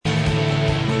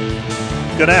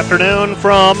Good afternoon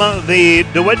from the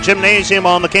DeWitt Gymnasium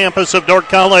on the campus of Dordt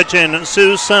College in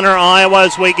Sioux Center, Iowa,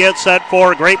 as we get set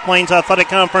for Great Plains Athletic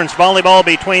Conference volleyball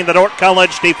between the Dordt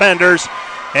College Defenders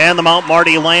and the Mount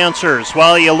Marty Lancers.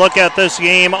 Well, you look at this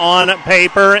game on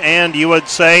paper, and you would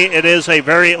say it is a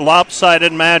very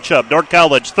lopsided matchup. Dordt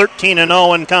College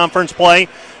 13-0 in conference play,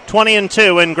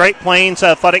 20-2 in Great Plains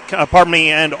Athletic,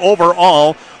 and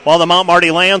overall, while the Mount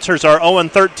Marty Lancers are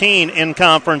 0-13 in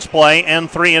conference play and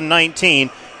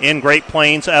 3-19 in Great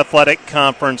Plains Athletic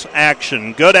Conference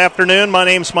action. Good afternoon. My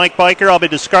name's Mike Biker. I'll be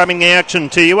describing the action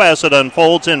to you as it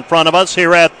unfolds in front of us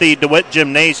here at the DeWitt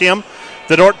Gymnasium.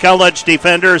 The Dordt College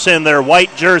Defenders in their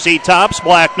white jersey tops,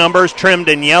 black numbers trimmed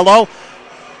in yellow.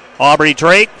 Aubrey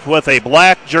Drake with a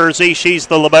black jersey. She's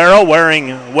the libero,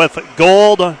 wearing with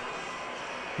gold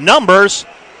numbers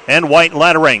and white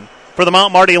lettering. For the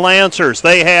Mount Marty Lancers,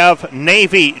 they have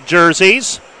navy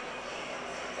jerseys.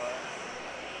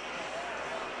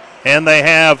 And they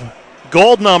have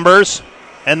gold numbers,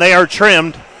 and they are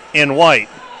trimmed in white.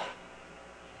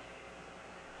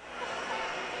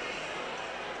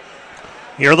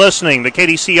 You're listening to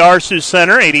KDCR Sioux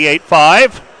Center,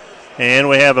 88.5. And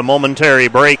we have a momentary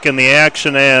break in the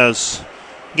action as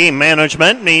game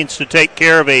management needs to take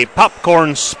care of a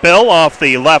popcorn spill off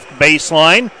the left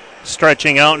baseline,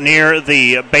 stretching out near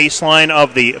the baseline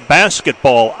of the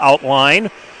basketball outline.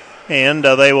 And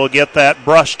they will get that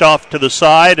brushed off to the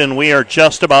side, and we are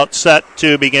just about set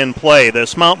to begin play.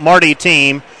 This Mount Marty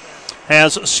team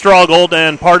has struggled,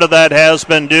 and part of that has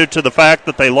been due to the fact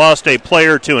that they lost a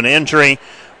player to an injury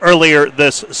earlier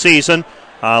this season.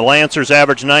 Lancers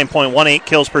average 9.18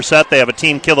 kills per set. They have a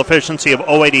team kill efficiency of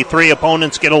 0.83.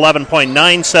 Opponents get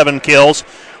 11.97 kills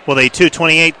with a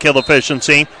 2.28 kill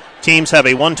efficiency. Teams have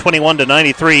a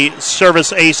 121-93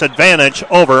 service ace advantage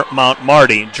over Mount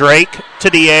Marty. Drake to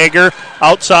DeAger,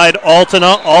 outside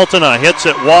Altena. Altena hits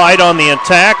it wide on the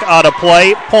attack, out of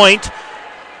play, point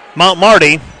Mount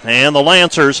Marty, and the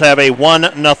Lancers have a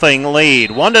 1-0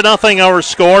 lead. 1-0 our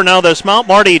score. Now this Mount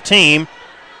Marty team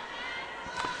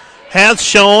has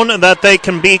shown that they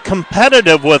can be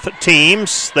competitive with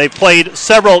teams. They've played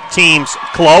several teams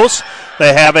close.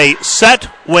 They have a set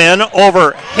win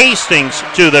over Hastings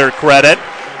to their credit.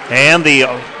 And the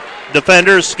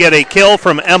defenders get a kill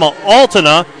from Emma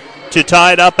Altena to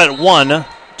tie it up at 1-1.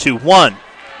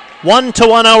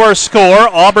 1-1 our score.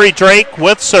 Aubrey Drake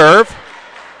with serve.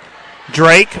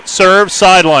 Drake serve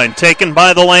sideline, taken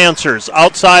by the Lancers.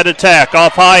 Outside attack,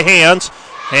 off high hands,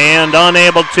 and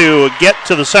unable to get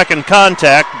to the second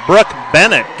contact. Brooke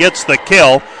Bennett gets the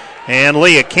kill. And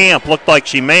Leah Camp looked like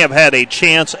she may have had a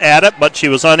chance at it, but she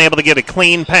was unable to get a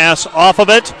clean pass off of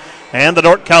it. And the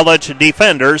Dordt College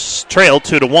Defenders trail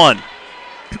 2-1.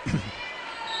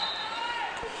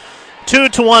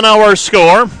 2-1 our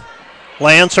score.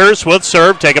 Lancers with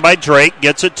serve, taken by Drake,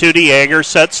 gets it to DeAger,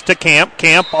 sets to Camp.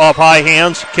 Camp off high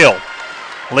hands, kill.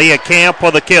 Leah Camp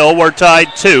with a kill. We're tied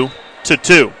 2-2.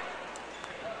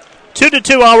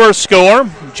 2-2 our score.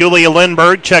 Julia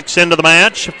Lindberg checks into the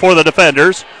match for the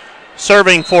Defenders.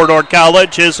 Serving for Dordt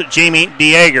College is Jamie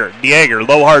DeAger. DeAger,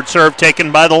 low hard serve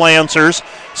taken by the Lancers.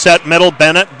 Set middle,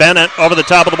 Bennett. Bennett over the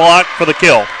top of the block for the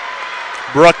kill.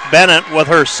 Brooke Bennett with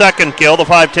her second kill, the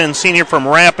 5'10 senior from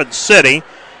Rapid City.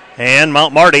 And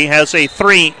Mount Marty has a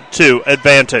 3-2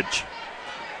 advantage.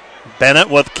 Bennett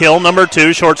with kill number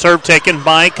 2. Short serve taken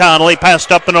by Connolly.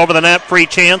 Passed up and over the net. Free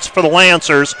chance for the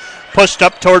Lancers. Pushed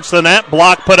up towards the net.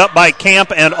 Block put up by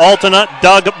Camp and Altena.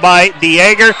 Dug by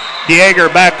DeAger.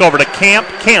 DeAger back over to Camp.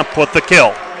 Camp with the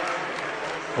kill.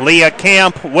 Leah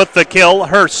Camp with the kill,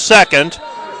 her second.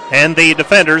 And the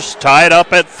Defenders tied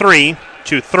up at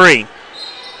 3-3.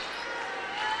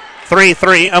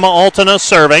 3-3. Emma Altena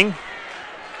serving.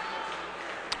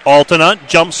 Altena,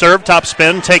 jump serve, top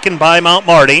spin, taken by Mount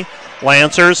Marty.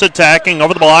 Lancers attacking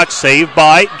over the block, saved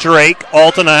by Drake.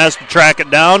 Altena has to track it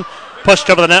down.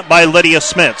 Pushed over the net by Lydia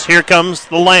Smits. Here comes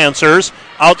the Lancers.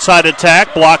 Outside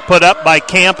attack, block put up by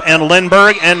Camp and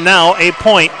Lindberg, and now a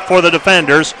point for the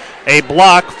Defenders. A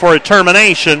block for a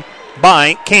termination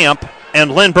by Camp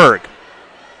and Lindberg.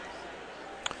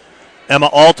 Emma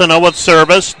Altena with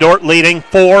service. Dordt leading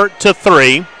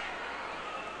 4-3.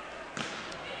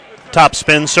 Top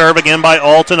spin serve again by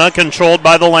Altena, controlled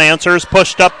by the Lancers.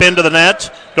 Pushed up into the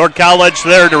net. Dordt College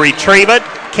there to retrieve it.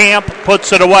 Camp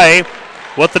puts it away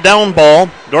with the down ball.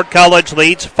 Dordt College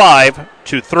leads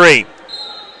 5-3.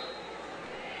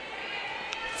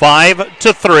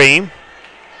 5-3.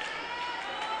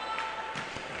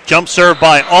 Jump serve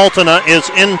by Altena is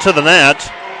into the net.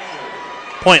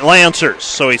 Point Lancers.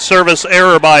 So a service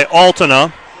error by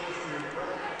Altena.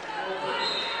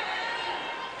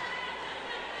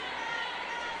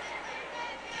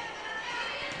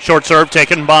 Short serve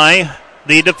taken by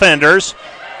the defenders.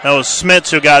 That was Smits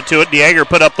who got to it. Dieger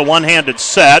put up the one-handed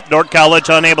set. Dordt College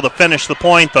unable to finish the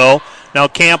point, though. Now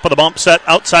Camp with a bump set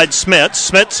outside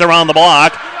Smits. Smits around the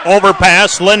block.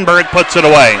 Overpass. Lindbergh puts it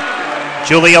away.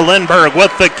 Julia Lindbergh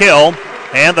with the kill.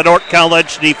 And the Dordt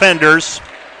College defenders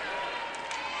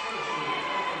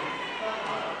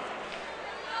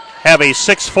have a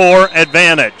 6-4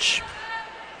 advantage.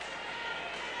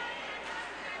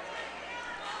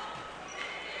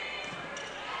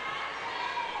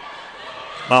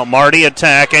 Mount Marty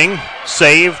attacking.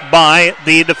 Saved by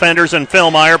the defenders and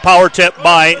Philmeyer. Power tip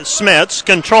by Smits.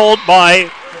 Controlled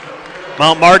by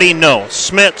Mount Marty. No.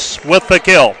 Smits with the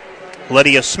kill.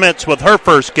 Lydia Smits with her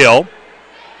first kill.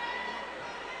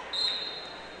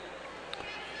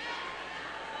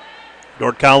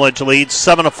 Dordt College leads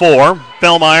 7-4.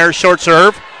 Philmeyer, short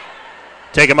serve.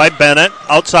 Taken by Bennett.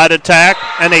 Outside attack.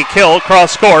 And a kill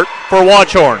cross court for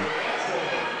Watchorn.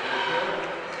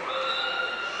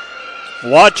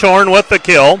 Watchorn with the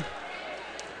kill.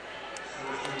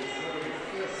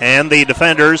 And the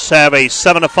defenders have a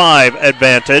 7-5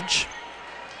 advantage.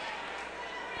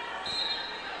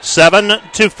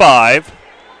 7-5.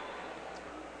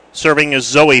 Serving is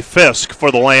Zoe Fisk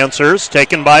for the Lancers.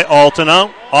 Taken by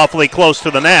Altena. Awfully close to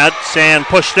the net. And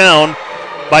pushed down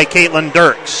by Caitlin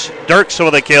Dirks. Dirks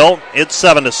with a kill. It's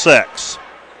 7-6.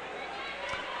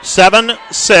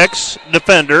 7-6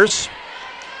 defenders.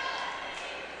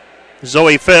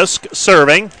 Zoe Fisk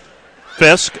serving.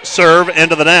 Fisk serve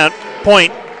into the net.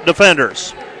 Point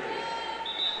defenders.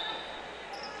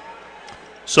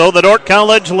 So the Dordt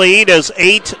College lead is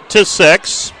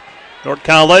 8-6. Dordt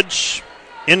College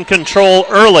in control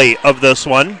early of this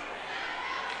one.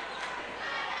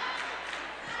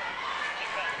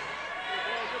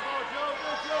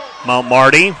 Mount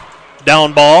Marty,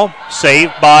 down ball,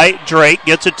 saved by Drake,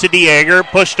 gets it to Dieger,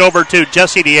 pushed over to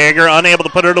Jesse Dieger, unable to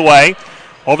put it away.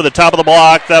 Over the top of the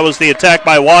block, that was the attack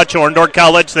by Watchorn. Dordt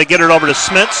College, they get it over to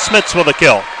Smits. Smits with a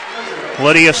kill.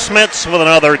 Lydia Smits with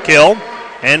another kill.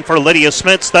 And for Lydia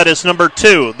Smits, that is number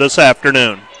 2 this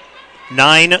afternoon.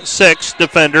 9-6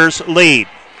 defenders lead.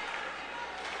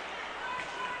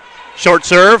 Short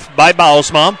serve by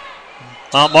Bausma.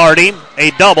 Mount Marty,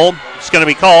 a double. It's going to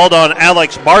be called on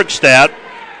Alex Barkstadt.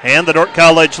 And the Dordt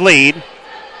College lead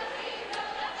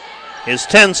is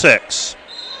 10-6.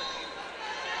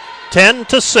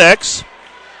 10-6.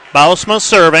 Bausma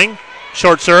serving.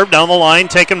 Short serve down the line,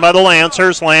 taken by the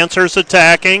Lancers. Lancers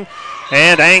attacking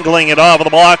and angling it off of the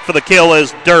block for the kill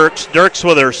is Dirks. Dirks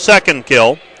with her second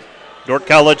kill. Dordt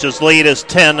College's lead is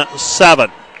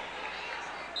 10-7.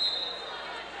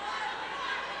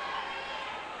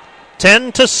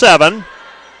 10-7.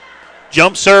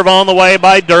 Jump serve on the way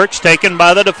by Dirks, taken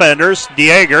by the defenders.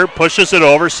 Dieger pushes it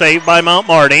over, saved by Mount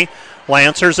Marty.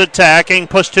 Lancers attacking,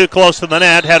 pushed too close to the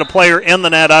net, had a player in the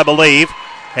net, I believe.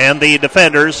 And the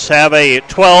defenders have a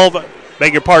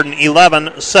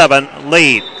 11-7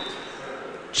 lead.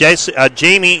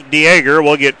 Jamie Dieger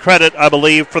will get credit, I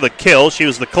believe, for the kill. She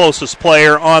was the closest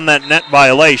player on that net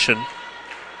violation.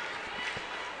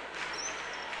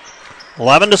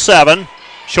 11-7.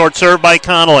 Short serve by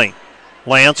Connolly.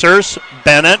 Lancers,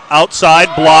 Bennett,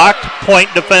 outside, blocked.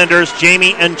 Point defenders,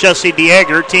 Jamie and Jesse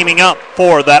Dieger teaming up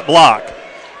for that block.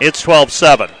 It's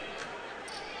 12-7.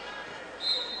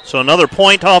 So another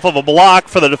point off of a block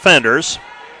for the defenders.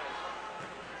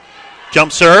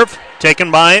 Jump serve taken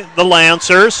by the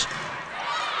Lancers.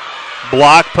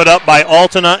 Block put up by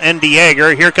Altena and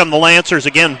Dieger. Here come the Lancers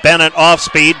again. Bennett off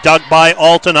speed, dug by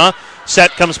Altena.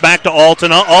 Set comes back to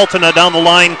Altena. Altena down the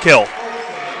line, kill.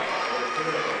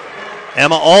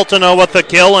 Emma Altena with the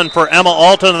kill, and for Emma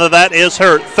Altena, that is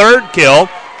her third kill.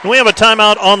 And we have a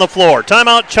timeout on the floor.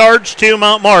 Timeout charged to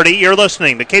Mount Marty. You're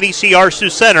listening to KDCR Sioux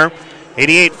Center,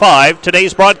 88.5.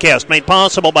 Today's broadcast made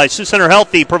possible by Sioux Center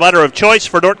Health, the provider of choice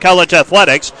for Dordt College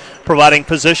athletics, providing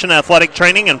position athletic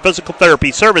training and physical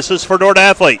therapy services for Dordt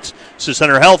athletes. Sioux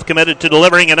Center Health committed to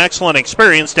delivering an excellent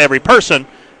experience to every person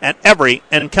at every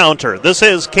encounter. This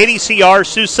is KDCR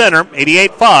Sioux Center,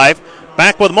 88.5.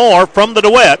 Back with more from the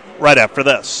DeWitt right after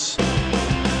this.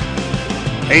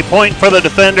 A point for the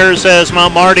defenders as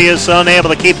Mount Marty is unable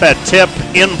to keep that tip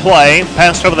in play.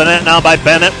 Passed over the net now by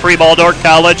Bennett. Free ball, Dordt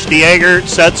College. Dieger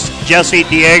sets Jesse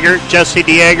Dieger. Jesse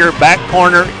Dieger, back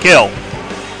corner, kill.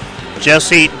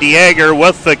 Jesse Dieger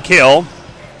with the kill.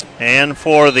 And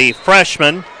for the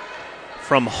freshman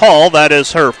from Hull, that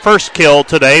is her first kill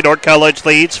today. Dordt College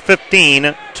leads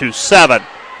 15-7.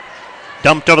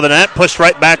 Dumped over the net, pushed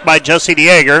right back by Jesse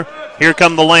Dieger. Here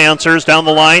come the Lancers down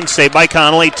the line, saved by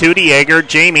Connolly to Dieger.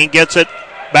 Jamie gets it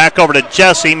back over to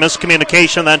Jesse.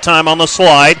 Miscommunication that time on the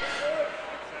slide.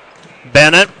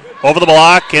 Bennett over the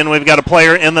block, and we've got a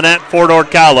player in the net for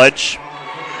Dordt College.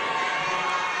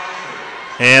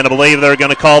 And I believe they're going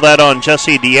to call that on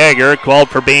Jesse Dieger, called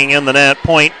for being in the net.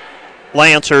 Point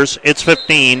Lancers, it's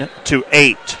 15-8.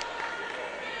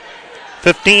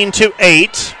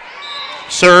 15-8.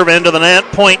 Serve into the net,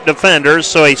 point Defenders,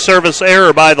 so a service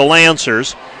error by the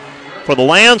Lancers. For the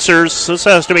Lancers, this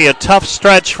has to be a tough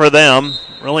stretch for them.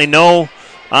 Really no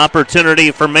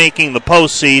opportunity for making the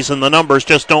postseason. The numbers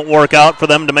just don't work out for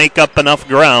them to make up enough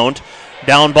ground.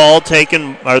 Down ball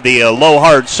taken, or the low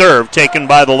hard serve taken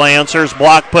by the Lancers.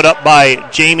 Block put up by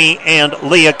Jamie and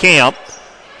Leah Camp.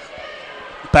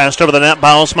 Passed over the net,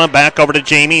 Bousma back over to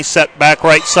Jamie. Set back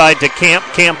right side to Camp.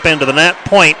 Camp into the net.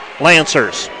 Point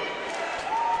Lancers.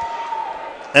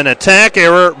 An attack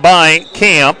error by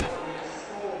Camp.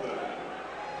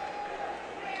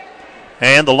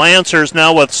 And the Lancers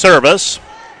now with service.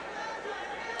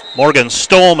 Morgan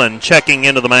Stolman checking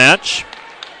into the match.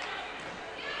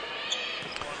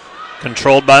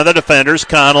 Controlled by the Defenders.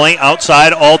 Connolly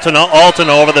outside. Altena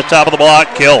over the top of the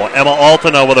block. Kill. Emma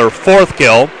Altena with her fourth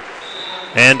kill.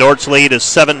 And Dort's lead is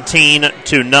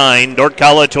 17-9. Dordt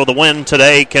College with a win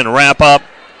today can wrap up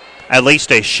at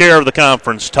least a share of the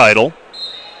conference title.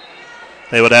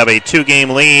 They would have a 2-game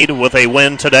lead with a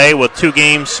win today with 2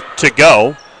 games to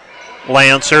go.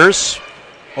 Lancers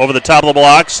over the top of the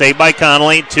block. Saved by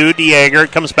Connolly to Dieger.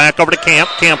 It comes back over to Camp.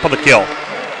 Camp with a kill.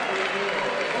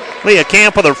 Leah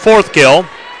Camp with her fourth kill.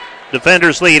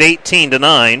 Defenders lead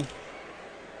 18-9.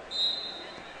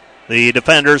 The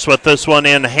Defenders with this one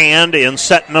in hand in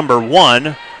set number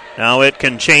 1. Now it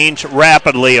can change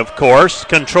rapidly, of course.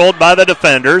 Controlled by the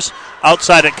Defenders.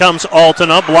 Outside it comes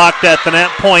Altena. Blocked at the net.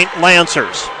 Point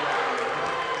Lancers.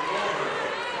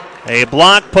 A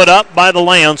block put up by the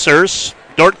Lancers.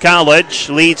 Dordt College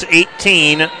leads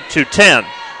 18-10.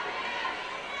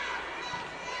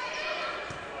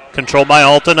 Controlled by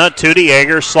Altena to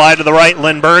Dieger. Slide to the right.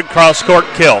 Lindbergh. Cross court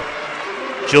kill.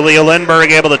 Julia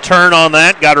Lindbergh able to turn on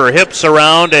that. Got her hips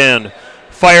around and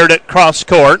fired it cross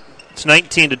court. It's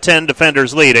 19-10.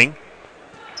 Defenders leading.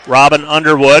 Robin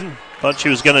Underwood thought she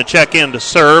was going to check in to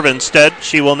serve. Instead,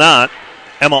 she will not.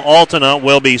 Emma Altena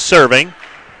will be serving.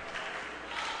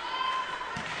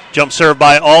 Jump serve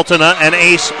by Altena. An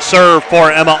ace serve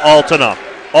for Emma Altena.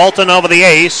 Altena over the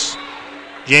ace.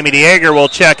 Jamie Dieger will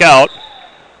check out.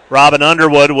 Robin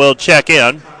Underwood will check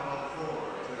in.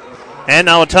 And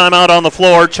now a timeout on the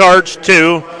floor. Charge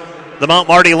to the Mount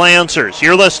Marty Lancers.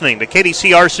 You're listening to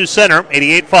KDCR Sioux Center,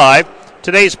 88.5.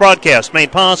 Today's broadcast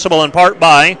made possible in part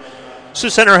by Sioux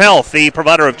Center Health, the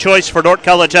provider of choice for Dordt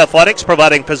College athletics,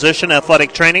 providing position,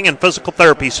 athletic training, and physical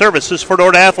therapy services for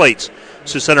Dordt athletes.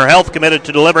 Sioux Center Health committed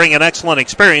to delivering an excellent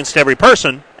experience to every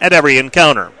person at every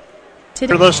encounter.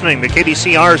 You're listening to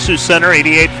KDCR Sioux Center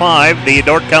 88.5. The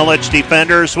Dordt College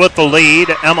Defenders with the lead.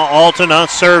 Emma Altena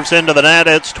serves into the net.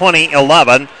 It's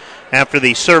 20-11 after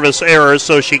the service error,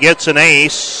 so she gets an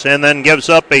ace and then gives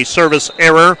up a service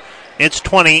error. It's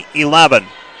 20-11.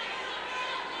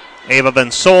 Ava Van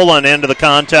Solen into the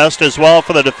contest as well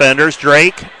for the Defenders.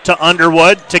 Drake to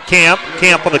Underwood to Camp.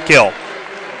 Camp with a kill.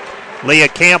 Leah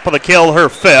Camp with a kill, her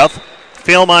fifth.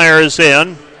 Philmeyer is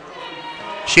in.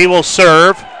 She will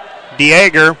serve.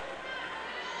 Dieger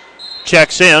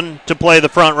checks in to play the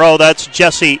front row. That's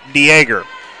Jesse Dieger.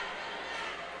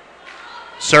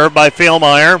 Served by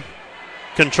Philmeyer.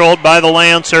 Controlled by the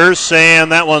Lancers,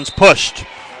 and that one's pushed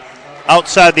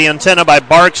outside the antenna by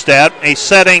Barkstadt. A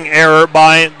setting error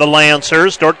by the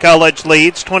Lancers. Dordt College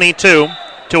leads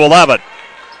 22-11.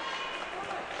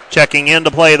 Checking in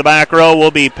to play the back row will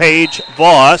be Paige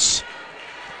Voss.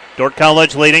 Dordt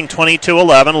College leading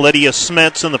 22-11. Lydia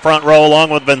Smits in the front row along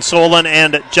with Van Solen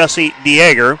and Jesse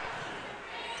Dieger.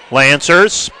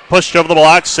 Lancers pushed over the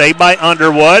block, saved by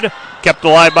Underwood. Kept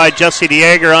alive by Jesse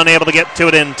Dieger, unable to get to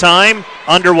it in time.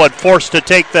 Underwood forced to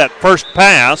take that first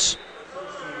pass.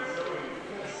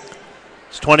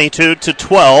 It's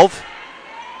 22-12.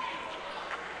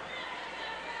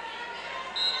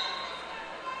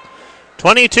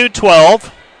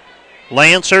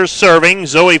 Lancers serving.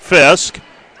 Zoe Fisk.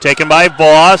 Taken by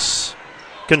Voss.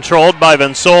 Controlled by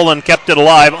Van Solen. Kept it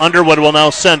alive. Underwood will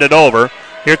now send it over.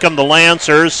 Here come the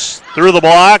Lancers. Through the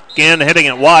block and hitting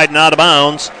it wide and out of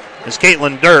bounds is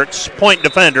Caitlin Dirks. Point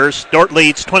Defenders. Dordt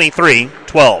leads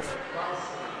 23-12.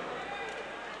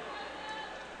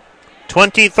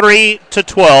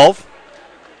 23-12.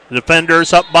 The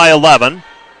Defenders up by 11.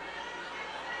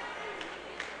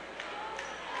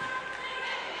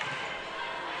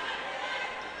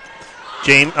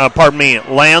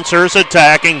 Lancers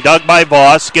attacking, dug by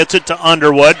Voss, gets it to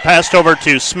Underwood, passed over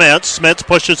to Smits. Smits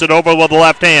pushes it over with the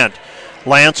left hand.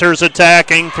 Lancers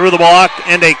attacking through the block,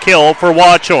 and a kill for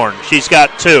Watchorn. She's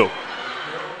got 2.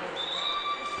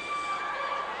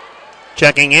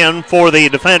 Checking in for the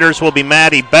defenders will be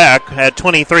Maddie Beck at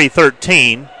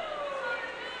 23-13.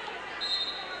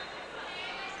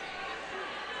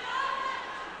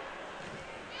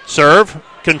 Serve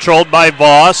controlled by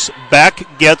Voss. Beck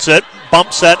gets it.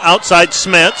 Bump set outside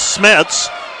Smits. Smits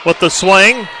with the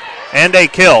swing and a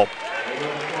kill.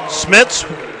 Smits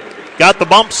got the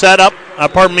bump set up.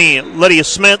 Lydia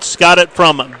Smits got it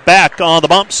from Beck on the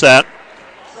bump set.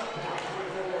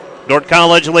 Dordt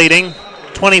College leading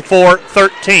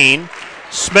 24-13.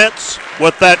 Smits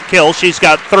with that kill. She's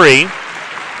got 3.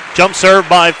 Jump serve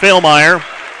by Failmeyer.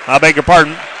 I beg your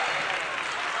pardon.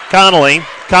 Connolly.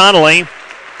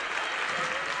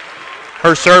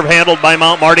 Her serve handled by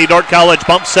Mount Marty. Dordt College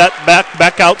bump set.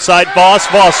 Beck outside Voss.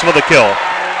 Voss with a kill.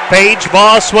 Paige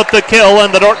Voss with the kill,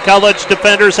 and the Dordt College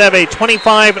defenders have a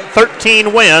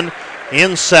 25-13 win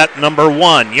in set number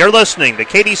 1. You're listening to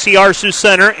KDCR Sioux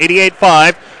Center,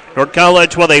 88-5. Dordt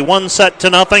College with a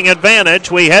 1-0 advantage.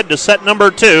 We head to set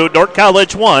number 2. Dordt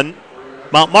College 1,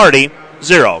 Mount Marty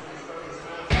 0.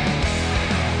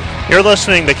 You're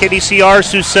listening to KDCR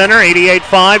Sioux Center,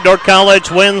 88-5. Dordt College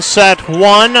wins set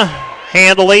 1.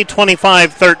 Handily,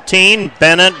 25-13.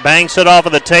 Bennett banks it off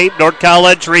of the tape. Dordt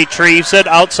College retrieves it.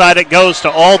 Outside it goes to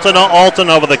Altena.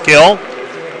 Altena with the kill.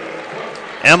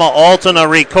 Emma Altena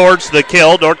records the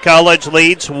kill. Dordt College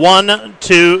leads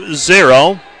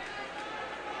 1-0.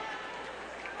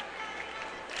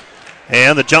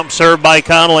 And the jump serve by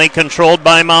Connolly, controlled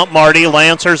by Mount Marty.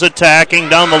 Lancers attacking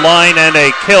down the line, and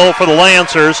a kill for the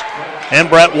Lancers and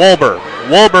Brett Wolber.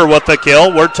 Wolber with the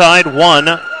kill. We're tied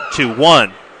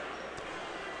 1-1.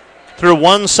 Through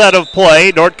one set of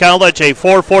play, Dordt College a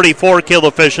 444 kill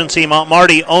efficiency, Mount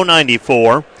Marty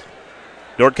 094.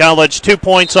 Dordt College 2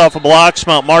 points off of blocks,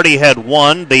 Mount Marty had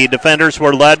 1. The defenders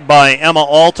were led by Emma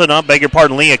Altena,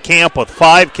 Leah Camp with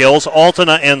 5 kills.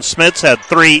 Altena and Smits had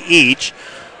 3 each.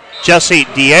 Jessie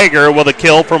Dieger with a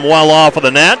kill from well off of the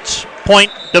net.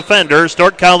 Point defenders,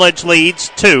 Dordt College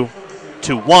leads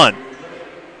 2-1.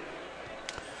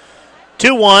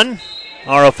 2-1.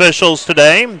 Our officials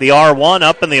today, the R1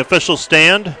 up in the official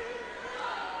stand.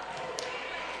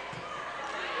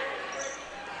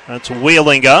 That's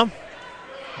Wheelinga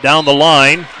down the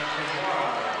line.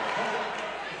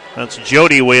 That's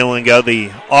Jody Wheelinga, the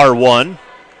R1.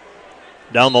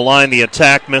 Down the line, the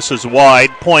attack misses wide.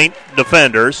 Point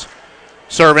defenders.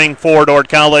 Serving for Dordt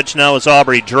College now is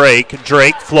Aubrey Drake.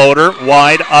 Drake, floater,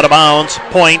 wide, out of bounds.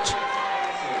 Point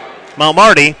Mount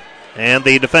Marty, and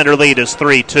the defender lead is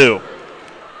 3-2.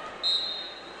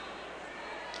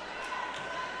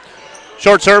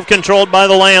 Short serve controlled by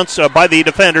the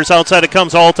defenders. Outside it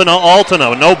comes Altena.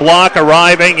 Altena, no block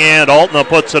arriving, and Altena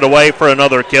puts it away for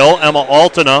another kill. Emma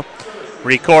Altena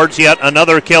records yet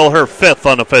another kill, her 5th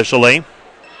unofficially.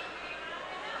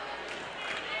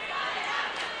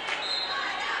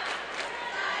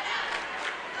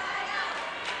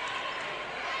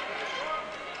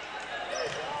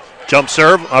 Jump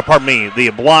serve,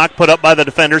 the block put up by the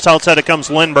defenders. Outside it comes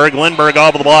Lindberg. Lindberg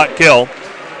off of the block kill.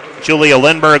 Julia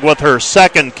Lindberg with her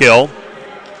 2nd kill.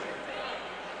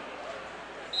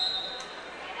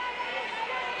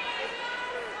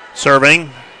 Serving,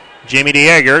 Jamie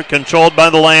Dieger, controlled by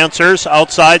the Lancers.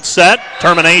 Outside set,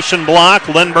 termination block,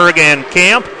 Lindberg and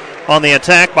Camp on the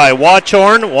attack by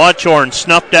Watchorn. Watchorn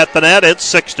snuffed at the net. It's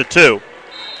 6-2.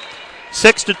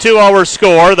 6-2 our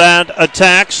score. That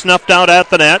attack snuffed out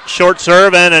at the net. Short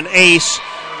serve and an ace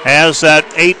has that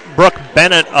 8 Brooke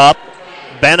Bennett up.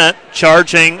 Bennett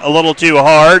charging a little too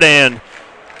hard, and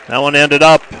that one ended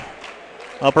up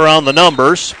around the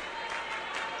numbers.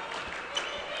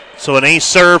 So an ace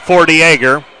serve for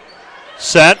Dieger.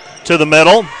 Set to the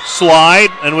middle, slide,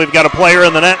 and we've got a player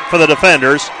in the net for the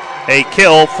defenders. A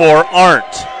kill for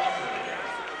Arndt.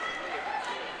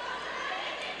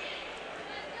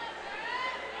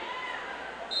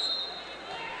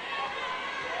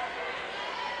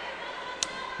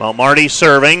 Mount Marty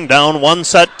serving, down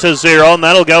 1-0, and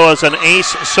that'll go as an ace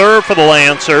serve for the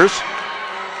Lancers.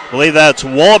 I believe that's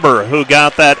Wolber who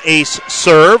got that ace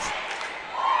serve.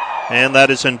 And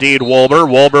that is indeed Wolber.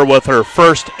 Wolber with her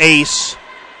first ace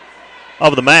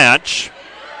of the match.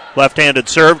 Left-handed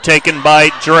serve taken by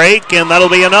Drake, and that'll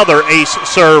be another ace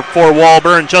serve for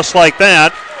Wolber. And just like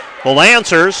that, the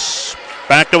Lancers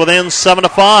back to within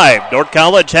 7-5. Dordt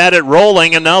College had it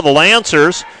rolling, and now the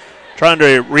Lancers trying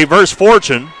to reverse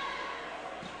fortune.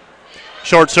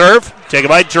 Short serve, taken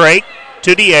by Drake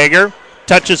to Dieger.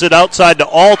 Touches it outside to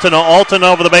Altena.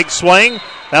 Altena over the big swing.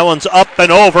 That one's up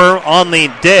and over on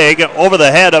the dig over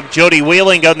the head of Jody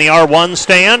Wheeling on the R1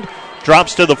 stand.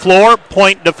 Drops to the floor.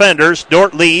 Point defenders.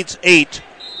 Dordt leads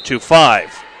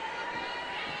 8-5.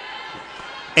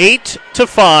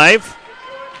 8-5.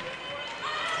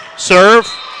 Serve.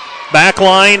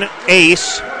 Backline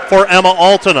ace for Emma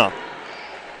Altena.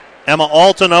 Emma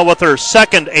Altena with her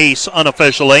second ace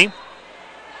unofficially.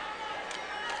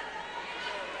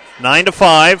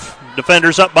 9-5.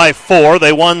 Defenders up by 4.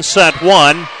 They won set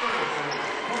 1.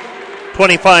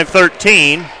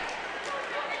 25-13.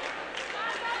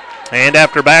 And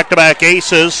after back-to-back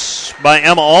aces by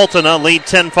Emma Altena, lead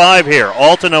 10-5 here.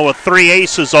 Altena with 3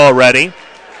 aces already.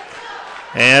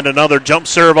 And another jump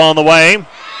serve on the way.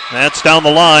 That's down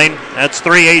the line. That's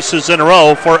 3 aces in a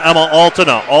row for Emma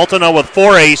Altena. Altena with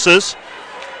 4 aces.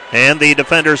 And the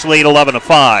defenders lead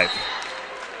 11-5.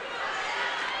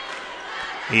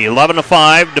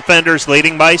 11-5, defenders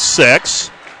leading by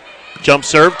 6. Jump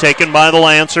serve taken by the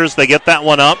Lancers. They get that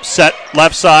one up. Set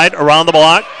left side around the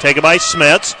block. Taken by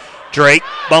Smits. Drake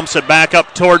bumps it back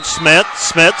up towards Smith.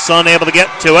 Smith's unable to get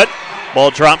to it.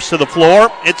 Ball drops to the floor.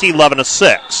 It's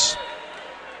 11-6.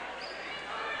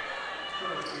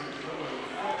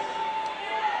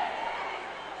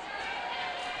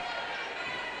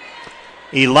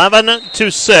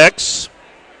 (11-6).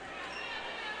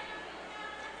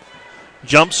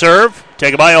 Jump serve,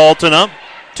 taken by Altena.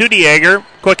 To Dieger.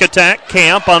 Quick attack.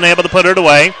 Camp unable to put it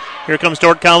away. Here comes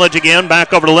Dordt College again.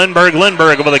 Back over to Lindbergh.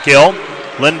 Lindbergh with a kill.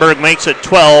 Lindbergh makes it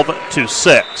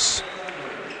 12-6.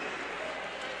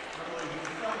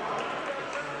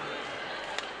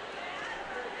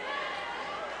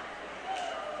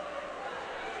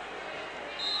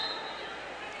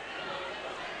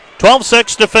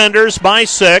 (12-6) defenders by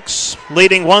 6,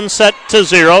 leading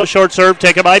 1-0. Short serve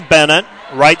taken by Bennett.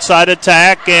 Right side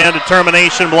attack and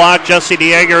determination block. Jesse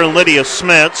Dieger and Lydia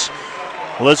Smits.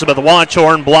 Elizabeth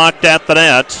Watchorn blocked at the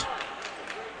net.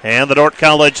 And the Dordt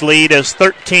College lead is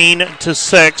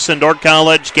 13-6, and Dordt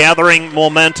College gathering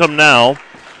momentum now.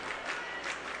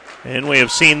 And we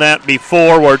have seen that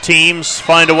before where teams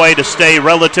find a way to stay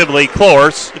relatively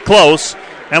close.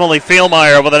 Emily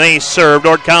Fielmeyer with an ace serve.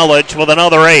 Dordt College with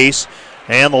another ace.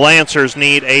 And the Lancers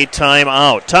need a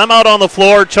timeout. Timeout on the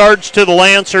floor. Charge to the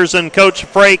Lancers and Coach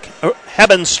Frake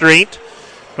Hebenstreet.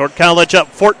 Dordt College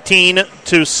up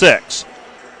 14-6.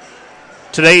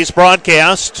 Today's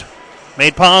broadcast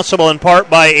made possible in part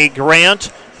by a grant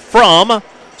from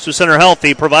Sioux Center Health,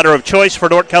 the provider of choice for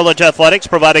Dordt College athletics,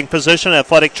 providing physician,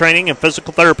 athletic training, and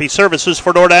physical therapy services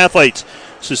for Dordt athletes.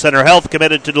 Sioux Center Health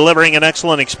committed to delivering an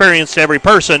excellent experience to every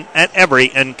person at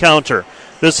every encounter.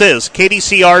 This is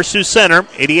KDCR Sioux Center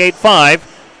 88.5.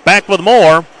 Back with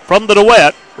more from the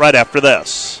DeWitt right after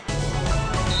this.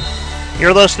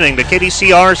 You're listening to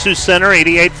KDCR Sioux Center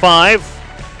 88.5.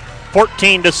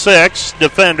 14-6.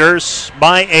 Defenders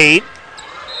by 8.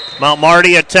 Mount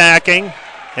Marty attacking.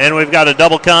 And we've got a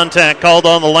double contact called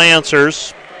on the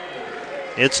Lancers.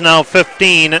 It's now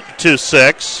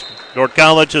 15-6. Dordt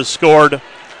College has scored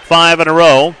 5 in a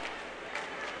row.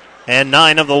 And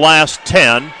 9 of the last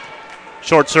 10.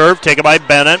 Short serve taken by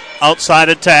Bennett. Outside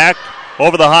attack.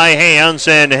 Over the high hands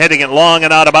and hitting it long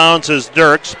and out of bounds is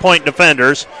Dirks. Point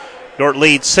defenders. Dordt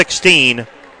leads 16-6.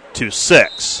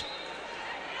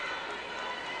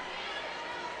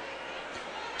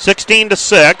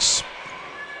 16-6.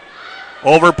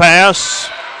 Overpass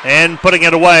and putting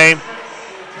it away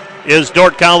is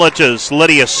Dordt College's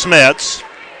Lydia Smits.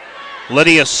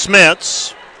 Lydia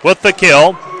Smits with the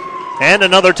kill. And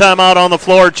another timeout on the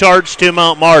floor charged to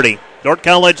Mount Marty. Dordt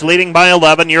College leading by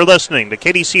 11. You're listening to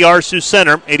KDCR Sioux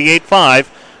Center 88.5.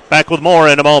 Back with more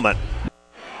in a moment.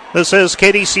 This is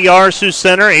KDCR Sioux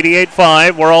Center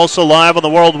 88.5. We're also live on the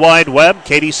World Wide Web,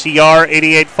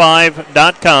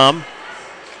 KDCR885.com.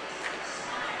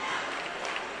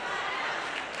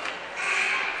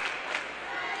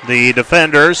 The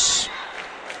defenders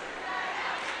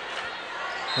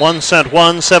set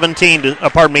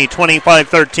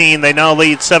 25-13. They now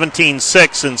lead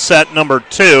 17-6 in set number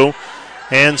 2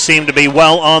 and seem to be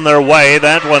well on their way.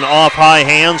 That one off high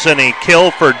hands and a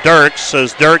kill for Dirks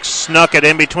as Dirks snuck it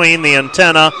in between the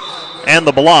antenna and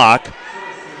the block.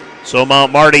 So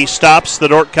Mount Marty stops the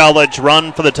Dordt College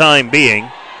run for the time being.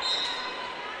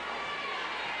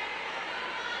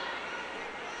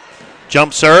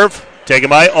 Jump serve taken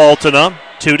by Altena.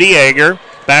 To Dieger.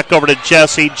 Back over to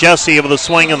Jesse. Jesse with the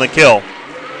swing and the kill.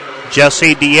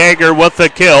 Jesse Dieger with the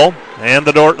kill. And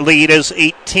the Dordt lead is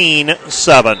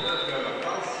 18-7.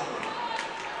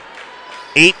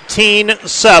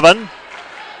 18-7.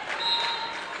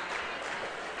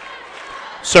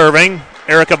 Serving,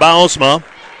 Erica Bausma.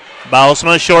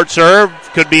 Bausma, short serve.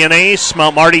 Could be an ace.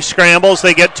 Mount Marty scrambles.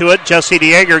 They get to it. Jesse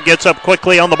Dieger gets up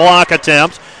quickly on the block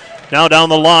attempt. Now down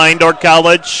the line, Dordt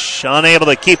College unable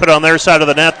to keep it on their side of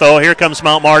the net, though. Here comes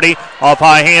Mount Marty off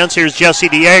high hands. Here's Jesse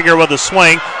DeJager with a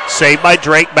swing. Saved by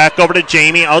Drake. Back over to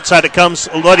Jamie. Outside it comes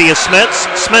Lydia Smits.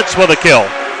 Smits with a kill.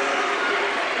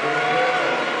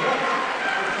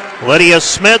 Lydia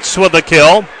Smits with a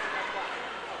kill.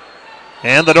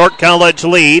 And the Dordt College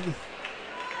lead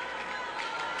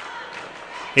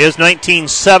is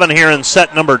 19-7 here in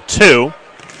set number 2.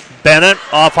 Bennett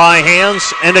off high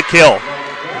hands and a kill.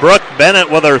 Brooke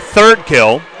Bennett with her third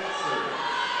kill.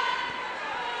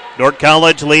 Dordt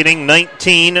College leading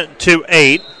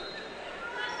 19-8.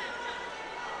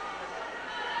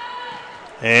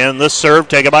 And this serve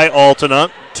taken by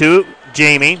Altena to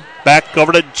Jamie. Back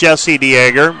over to Jesse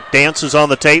DeJager. Dances on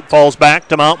the tape, falls back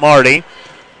to Mount Marty.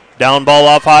 Down ball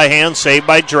off high hand, saved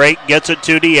by Drake. Gets it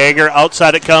to DeJager.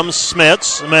 Outside it comes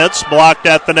Smits. Smits blocked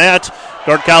at the net.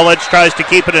 Dordt College tries to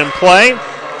keep it in play.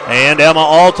 And Emma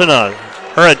Altena,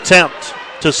 her attempt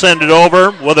to send it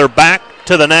over with her back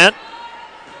to the net.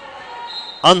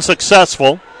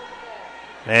 Unsuccessful.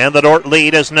 And the Dordt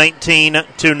lead is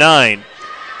 19-9.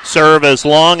 Serve is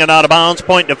long and out of bounds.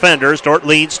 Point defenders. Dordt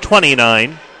leads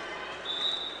 29.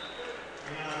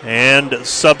 And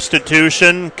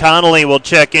substitution. Connolly will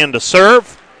check in to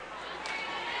serve.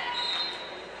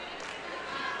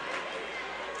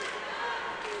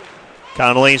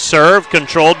 Connolly serve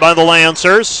controlled by the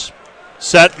Lancers.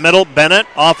 Set middle, Bennett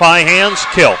off high hands,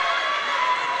 kill.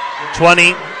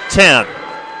 20-10.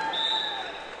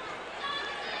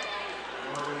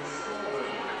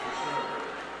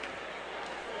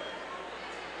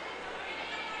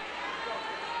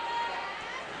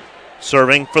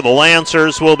 Serving for the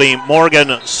Lancers will be Morgan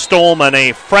Stolman,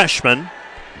 a freshman.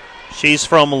 She's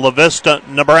from La Vista,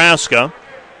 Nebraska.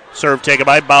 Serve taken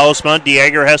by Bausma.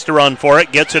 DeJager has to run for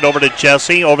it. Gets it over to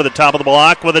Jesse. Over the top of the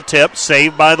block with a tip.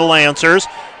 Saved by the Lancers.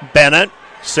 Bennett.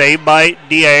 Saved by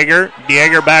DeJager.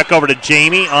 DeJager back over to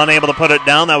Jamie. Unable to put it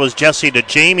down. That was Jesse to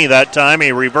Jamie that time.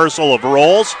 A reversal of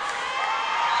roles.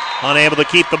 Unable to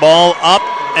keep the ball up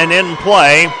and in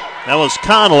play. That was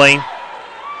Connolly.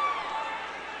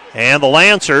 And the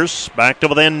Lancers back to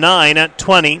within 9 at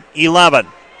 20-11.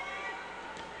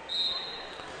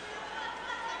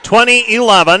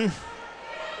 20-11.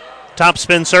 Top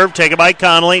spin serve taken by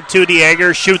Connolly. To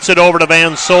DeJager. Shoots it over to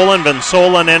Van Solen. Van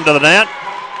Solen into the net.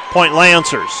 Point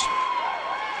Lancers.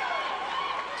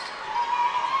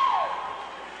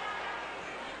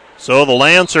 So the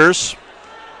Lancers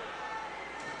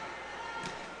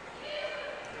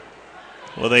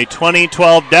with a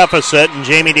 20-12 deficit, and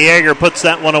Jamie DeJager puts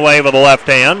that one away with the left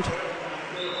hand.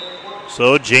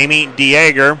 So Jamie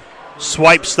DeJager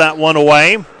swipes that one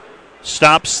away.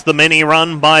 Stops the mini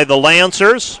run by the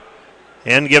Lancers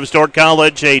and gives Dordt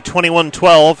College a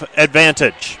 21-12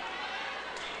 advantage.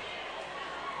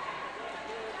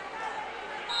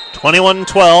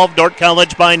 21-12, Dordt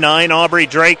College by 9. Aubrey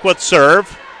Drake with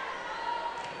serve.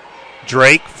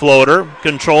 Drake, floater,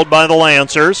 controlled by the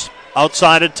Lancers.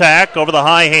 Outside attack over the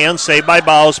high hand, saved by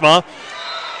Bausma.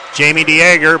 Jamie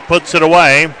DeJager puts it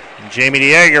away. Jamie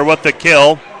DeJager with the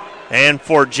kill. And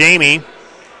for Jamie,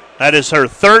 that is her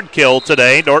third kill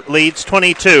today. Dordt leads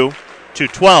 22-12.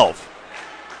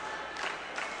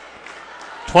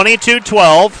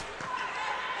 22-12.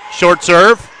 Short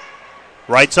serve.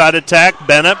 Right side attack.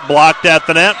 Bennett blocked at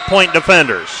the net. Point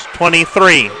defenders.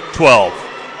 23-12.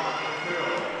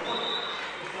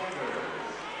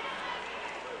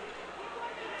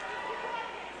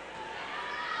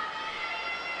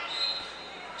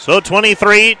 So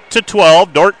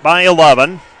 23-12. Dordt by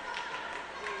 11.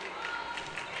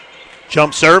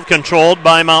 Jump serve controlled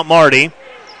by Mount Marty.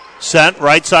 Set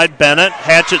right side Bennett.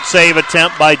 Hatchet save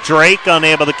attempt by Drake.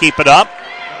 Unable to keep it up.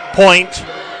 Point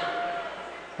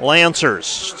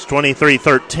Lancers. It's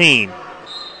 23-13.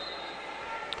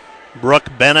 Brooke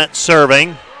Bennett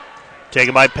serving.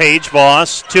 Taken by Paige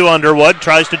Voss. To Underwood.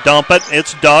 Tries to dump it.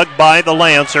 It's dug by the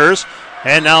Lancers.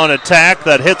 And now an attack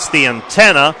that hits the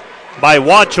antenna by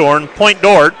Watchorn. Point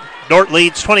Dordt. Dordt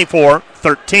leads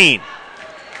 24-13.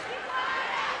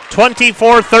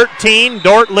 24-13,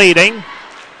 Dordt leading.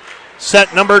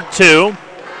 Set number 2.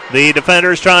 The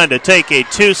defenders trying to take a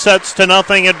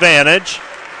 2-0 advantage.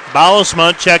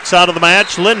 Bausma checks out of the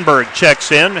match. Lindbergh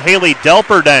checks in. Haley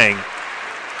Delperdang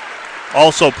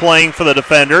also playing for the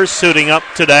defenders, suiting up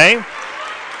today.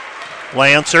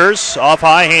 Lancers off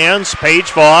high hands.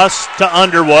 Paige Voss to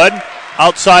Underwood.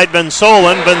 Outside Van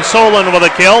Solen. Van Solen with a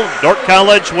kill. Dordt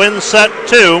College wins set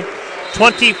 2,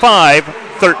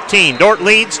 25-13. Dordt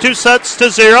leads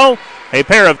 2-0. A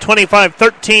pair of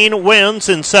 25-13 wins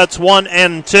in sets 1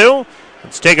 and 2.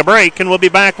 Let's take a break, and we'll be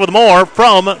back with more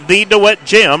from the DeWitt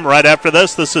Gym right after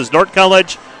this. This is Dordt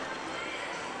College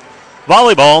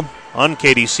volleyball on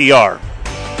KDCR.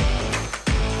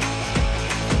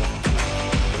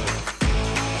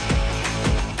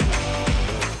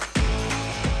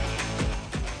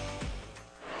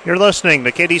 You're listening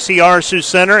to KDCR Sioux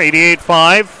Center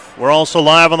 88.5. We're also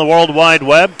live on the World Wide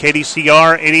Web,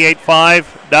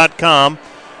 KDCR885.com.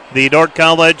 The Dordt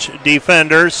College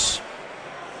defenders,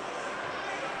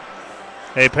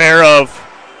 a pair of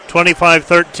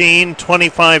 25-13,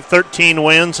 25-13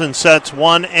 wins in sets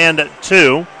 1 and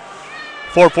 2.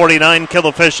 449 kill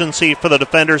efficiency for the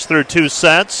defenders through 2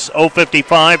 sets.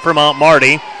 055 for Mount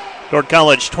Marty. Dordt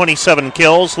College 27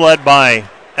 kills, led by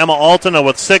Emma Altena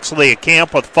with 6, Leah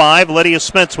Camp with 5, Lydia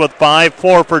Smits with 5,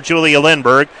 4 for Julia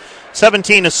Lindberg.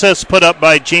 17 assists put up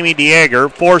by Jamie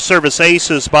DeAger, 4 service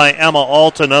aces by Emma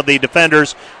Altena. The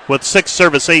defenders with 6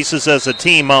 service aces as a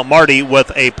team. Mount Marty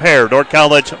with a pair. Dordt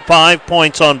College 5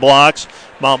 points on blocks.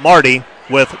 Mount Marty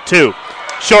with 2.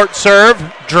 Short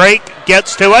serve. Drake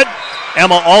gets to it.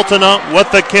 Emma Altena with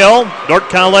the kill. Dordt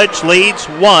College leads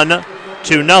 1-0.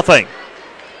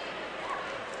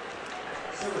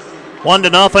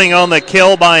 1-0 on the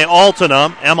kill by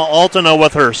Altena. Emma Altena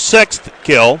with her 6th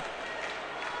kill.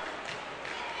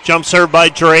 Jump serve by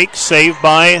Drake, saved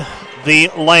by the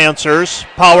Lancers.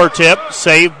 Power tip,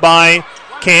 saved by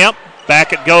Camp.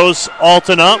 Back it goes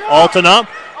Altena. Altena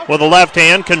with a left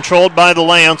hand, controlled by the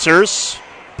Lancers.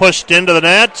 Pushed into the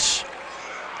net.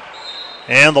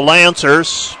 And the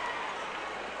Lancers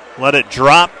let it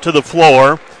drop to the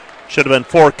floor. Should have been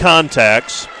 4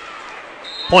 contacts.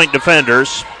 Point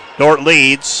defenders. Dordt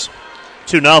leads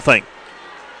 2-0.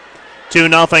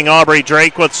 2-0 Aubrey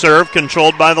Drake with serve,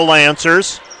 controlled by the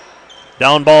Lancers.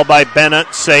 Down ball by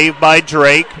Bennett, saved by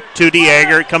Drake. To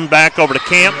DeAger, come back over to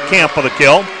Camp. Camp with a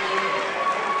kill.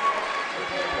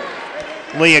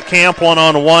 Leah Camp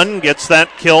 1-on-1, gets that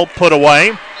kill put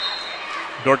away.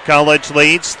 Dordt College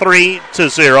leads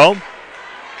 3-0.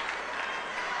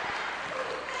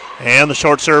 And the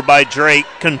short serve by Drake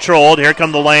controlled. Here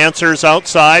come the Lancers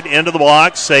outside into the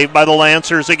block. Saved by the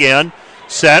Lancers again.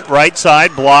 Set right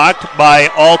side, blocked by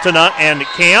Altena and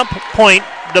Camp. Point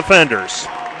defenders.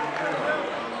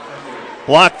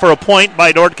 Blocked for a point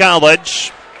by Dordt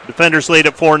College. Defenders lead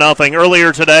at 4-0.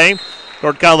 Earlier today,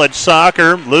 Dordt College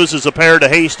soccer loses a pair to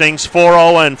Hastings,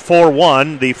 4-0 and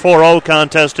 4-1. The 4-0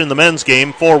 contest in the men's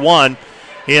game, 4-1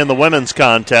 in the women's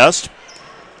contest.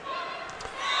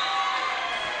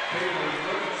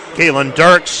 Caitlin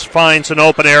Dirks finds an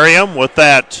open area with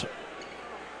that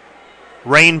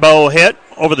rainbow hit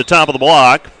over the top of the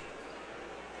block.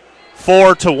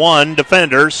 4-1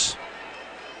 defenders,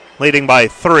 leading by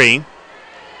 3.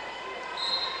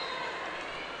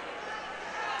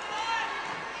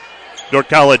 Dordt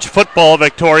College football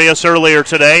victorious earlier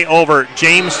today over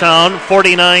Jamestown,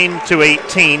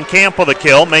 49-18. Camp with a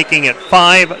kill, making it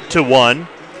 5-1.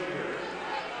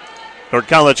 Dordt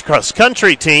College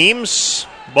cross-country teams,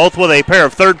 both with a pair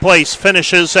of third-place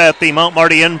finishes at the Mount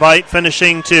Marty Invite,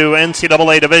 finishing to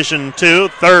NCAA Division II.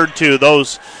 Third to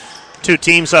those 2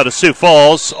 teams out of Sioux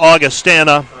Falls,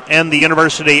 Augustana and the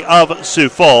University of Sioux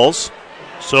Falls.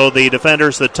 So the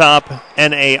defenders, the top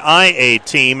NAIA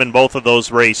team in both of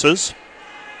those races.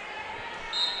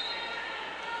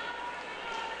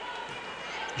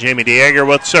 Jamie DeAger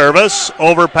with service.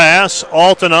 Overpass.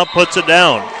 Altena puts it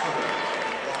down.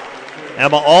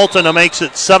 Emma Altena makes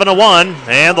it 7-1,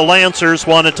 and the Lancers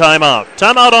want a timeout.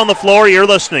 Timeout on the floor. You're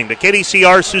listening to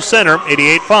KDCR Sioux Center,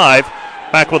 88.5.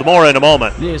 Back with more in a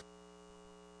moment. Yes.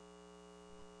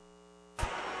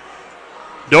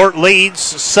 Dordt leads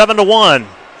 7-1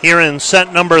 here in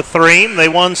set number 3. They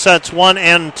won sets 1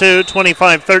 and 2,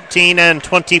 25-13 and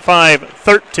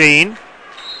 25-13.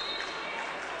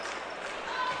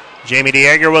 Jamie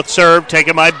DeAger with serve,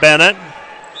 taken by Bennett.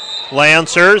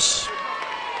 Lancers.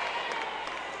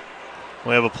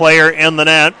 We have a player in the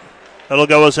net. That'll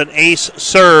go as an ace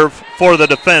serve for the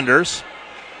defenders.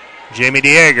 Jamie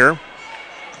DeAger.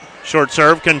 Short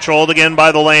serve controlled again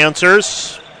by the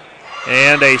Lancers.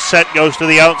 And a set goes to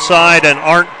the outside, and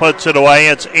Arndt puts it away.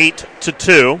 It's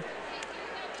 8-2.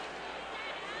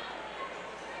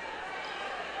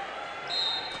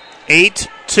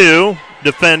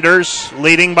 Defenders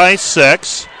leading by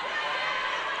 6.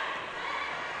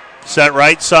 Set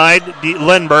right side,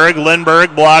 Lindberg.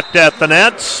 Lindberg blocked at the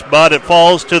nets, but it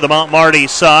falls to the Mount Marty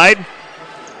side.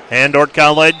 And Dordt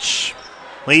College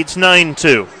leads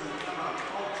 9-2.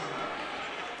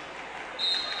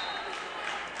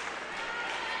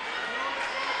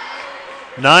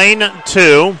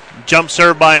 Jump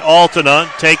serve by Altena,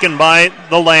 taken by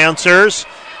the Lancers.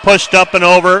 Pushed up and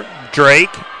over, Drake.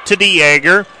 to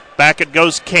DeAger. Back it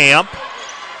goes Camp.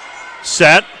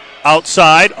 Set.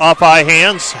 outside, off high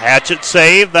hands. Hatchet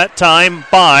save, that time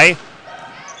by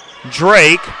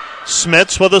Drake.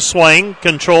 Smits with a swing,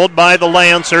 controlled by the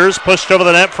Lancers, pushed over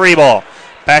the net, free ball.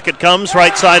 Back it comes,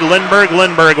 right side Lindbergh.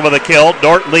 Lindbergh with a kill.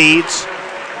 Dordt leads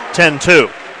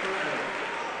 10-2.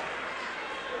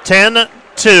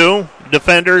 10-2,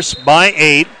 defenders by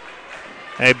 8.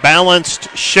 A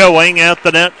balanced showing at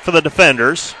the net for the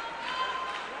defenders.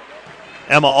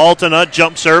 Emma Altena,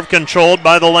 jump serve controlled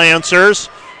by the Lancers.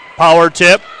 Power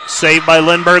tip, saved by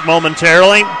Lindbergh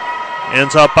momentarily.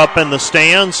 Ends up in the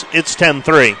stands. It's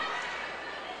 10-3.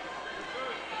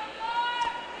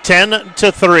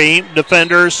 10-3,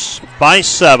 defenders by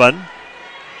 7.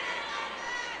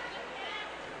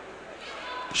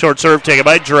 Short serve taken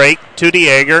by Drake to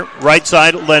DeAger. Right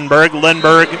side, Lindbergh.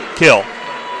 Lindbergh kill.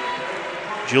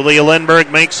 Julia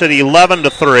Lindbergh makes it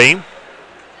 11-3.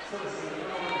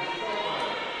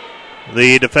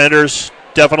 The defenders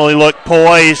definitely look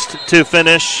poised to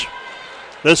finish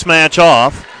this match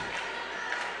off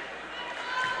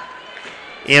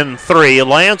in 3.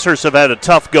 Lancers have had a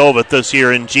tough go of it this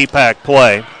year in GPAC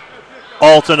play.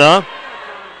 Altena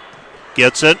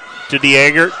gets it to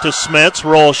DeAger, to Smits.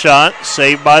 Roll shot,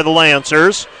 saved by the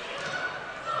Lancers.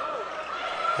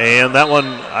 And that one,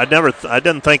 I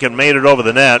didn't think it made it over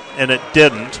the net, and it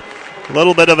didn't. A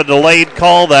little bit of a delayed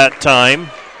call that time,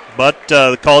 but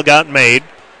the call got made.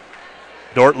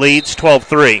 Dordt leads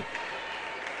 12-3.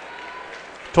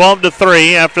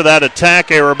 12-3 after that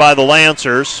attack error by the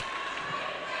Lancers.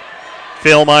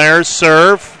 Philmeyer's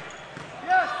serve.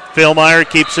 Philmeyer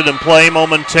keeps it in play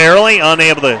momentarily,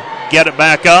 unable to get it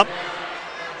back up.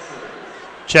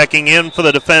 Checking in for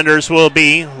the defenders will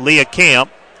be Leah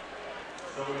Camp.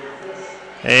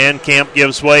 And Camp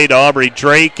gives way to Aubrey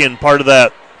Drake in part of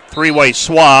that three-way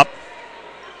swap.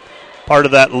 Part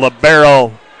of that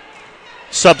libero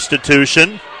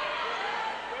substitution.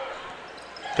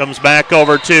 Comes back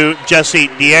over to Jessie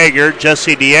DeAger.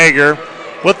 Jessie DeAger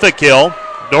with the kill.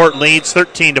 Dordt leads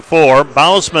 13-4.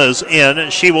 Bausma is in.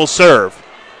 She will serve.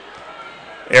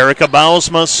 Erica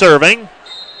Bausma serving.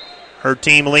 Her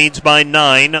team leads by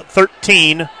 9,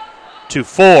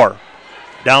 13-4.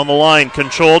 Down the line,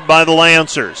 controlled by the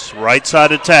Lancers. Right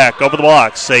side attack over the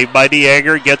block. Saved by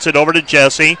DeAger. Gets it over to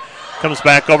Jessie. Comes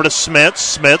back over to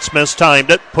Smits. Smits mistimed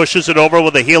it. Pushes it over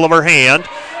with the heel of her hand.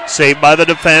 Saved by the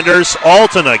defenders.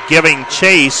 Altena giving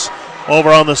chase over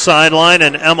on the sideline.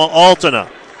 And Emma Altena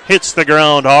hits the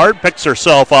ground hard. Picks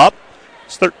herself up.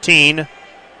 It's 13-4.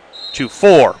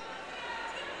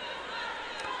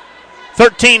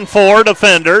 13-4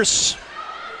 defenders.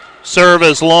 Serve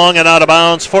is long and out of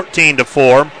bounds,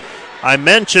 14-4. I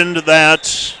mentioned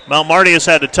that Mount Marty has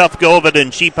had a tough go of it in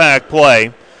GPAC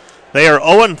play. They are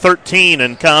 0-13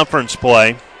 in conference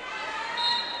play.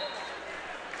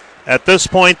 At this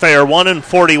point, they are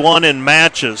 1-41 in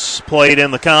matches played in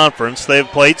the conference. They've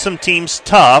played some teams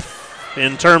tough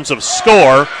in terms of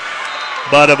score,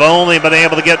 but have only been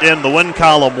able to get in the win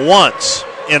column once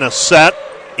in a set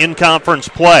in conference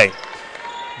play.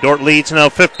 Dordt leads now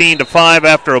 15-5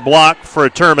 after a block for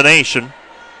a termination.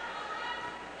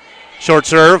 Short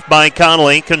serve by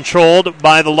Connolly, controlled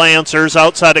by the Lancers.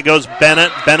 Outside it goes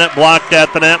Bennett. Bennett blocked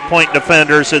at the net. Point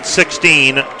defenders at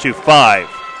 16-5.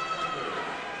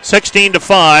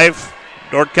 16-5.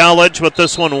 Dordt College with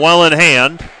this one well in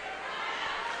hand.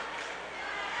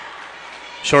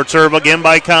 Short serve again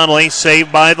by Connolly,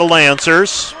 saved by the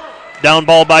Lancers. Down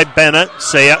ball by Bennett.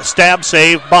 Stab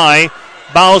save by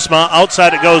Bausma.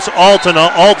 Outside it goes Altena.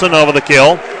 Altena with the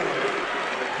kill.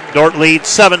 Dordt leads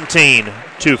 17-5.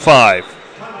 17-5.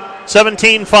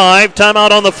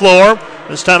 Timeout on the floor.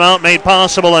 This timeout made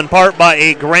possible in part by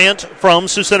a grant from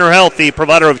Sioux Center Health, the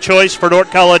provider of choice for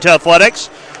Dordt College athletics,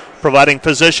 providing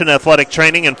physician, athletic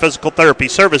training, and physical therapy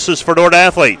services for Dordt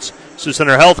athletes. Sioux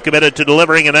Center Health committed to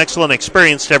delivering an excellent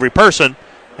experience to every person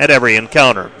at every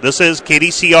encounter. This is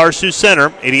KDCR Sioux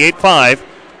Center 88.5.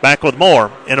 Back with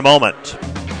more in a moment.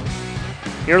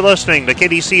 You're listening to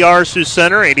KDCR Sioux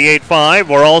Center 88.5.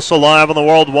 We're also live on the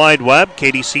World Wide Web,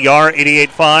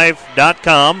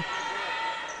 KDCR885.com.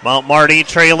 Mount Marty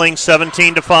trailing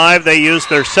 17-5. They used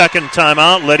their second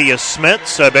timeout. Lydia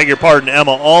Smits,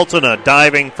 Emma Altena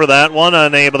diving for that one,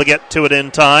 unable to get to it in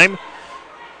time.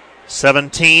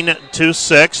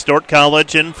 17-6. Dordt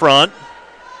College in front.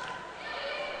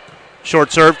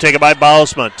 Short serve taken by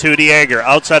Bausma to DeAger.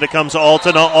 Outside it comes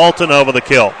Altena. Altena over the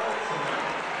kill.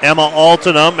 Emma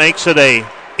Altena makes it a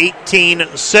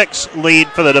 18-6 lead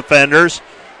for the defenders.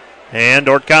 And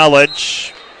Dordt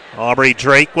College, Aubrey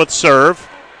Drake with serve.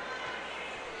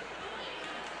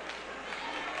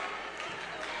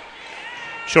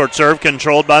 Short serve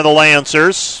controlled by the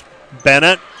Lancers.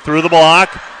 Bennett through the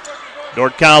block.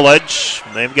 Dordt College,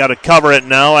 they've got to cover it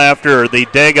now after the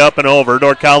dig up and over.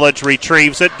 Dordt College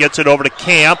retrieves it, gets it over to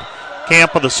Camp.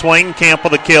 Camp with the swing, Camp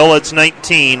with the kill. It's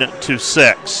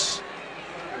 19-6.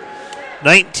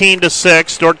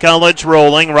 19-6, Dordt College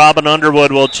rolling. Robin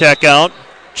Underwood will check out,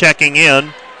 checking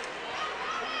in.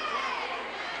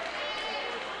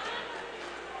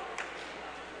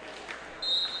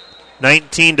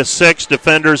 (19-6),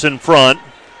 defenders in front.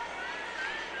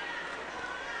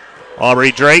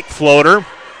 Aubrey Drake, floater.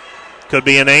 Could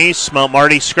be an ace. Mount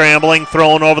Marty scrambling,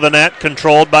 thrown over the net,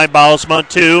 controlled by Bausma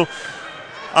to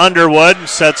Underwood.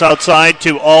 Sets outside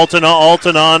to Altena.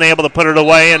 Altena unable to put it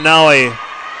away, and now a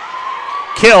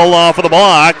kill off of the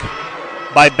block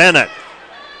by Bennett.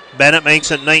 Bennett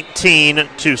makes it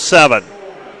 19-7.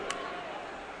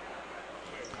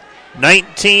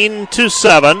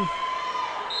 19-7.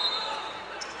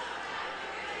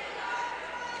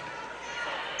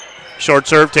 Short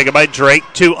serve taken by Drake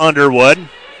to Underwood.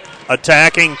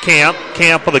 Attacking Camp.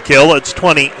 Camp with a kill. It's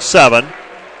 27.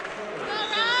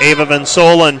 Ava Van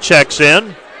Solen checks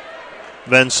in.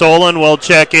 Van Solen will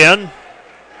check in,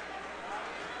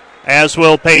 as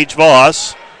will Paige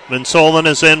Voss. Van Solen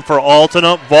is in for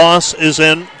Altena. Voss is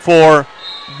in for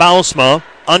Bausma.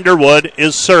 Underwood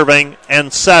is serving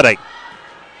and setting.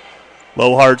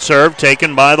 Low hard serve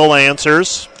taken by the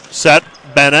Lancers. Set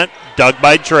Bennett. Dug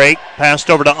by Drake. Passed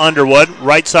over to Underwood.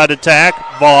 Right side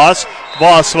attack. Voss.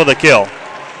 Voss with a kill.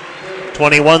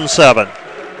 21-7.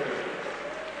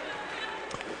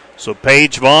 So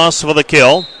Paige Voss with a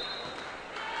kill.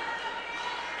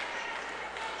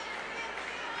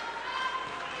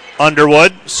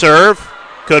 Underwood, serve.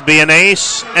 Could be an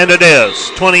ace, and it is.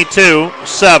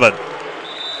 22-7.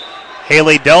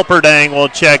 Haley Delperdang will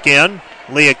check in.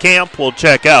 Leah Camp will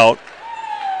check out.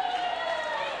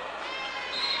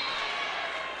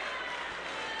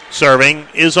 Serving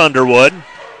is Underwood.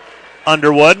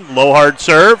 Underwood, low hard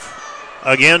serve.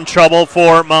 Again, trouble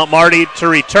for Mount Marty to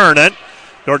return it.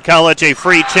 Dordt College a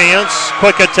free chance.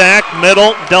 Quick attack,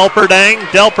 middle, Delperdang.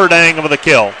 Delperdang with a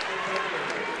kill.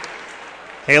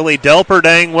 Haley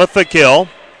Delperdang with the kill.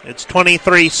 It's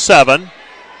 23-7.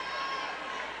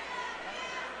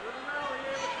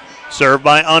 Served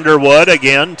by Underwood.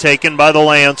 Again, taken by the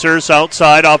Lancers.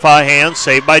 Outside off high hand.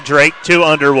 Saved by Drake to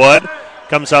Underwood.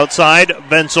 Comes outside.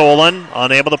 Van Solen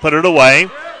unable to put it away.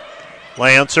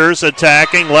 Lancers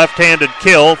attacking. Left-handed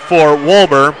kill for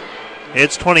Wolber.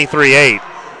 It's 23-8.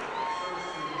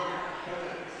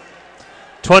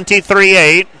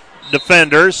 23-8.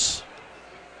 Defenders.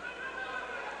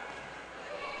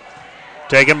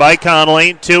 Taken by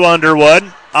Connolly to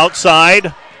Underwood.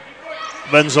 Outside.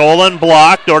 Van Zolen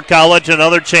blocked. Dordt College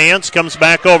another chance. Comes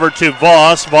back over to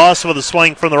Voss. Voss with a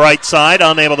swing from the right side.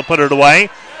 Unable to put it away.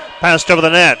 Passed over the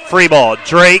net. Free ball.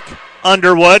 Drake.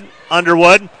 Underwood.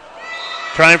 Underwood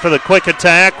trying for the quick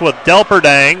attack with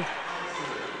Delperdang.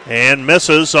 And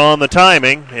misses on the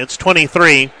timing. It's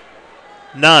 23-9.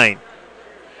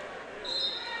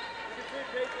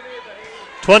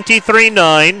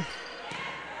 23-9.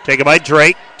 Taken by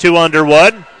Drake to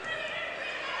Underwood.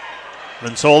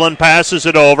 Van Solen passes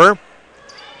it over.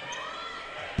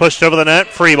 Pushed over the net.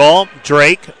 Free ball.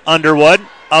 Drake. Underwood.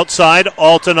 Outside.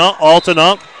 Altena.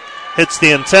 Altena hits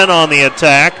the antenna on the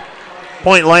attack.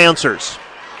 Point Lancers.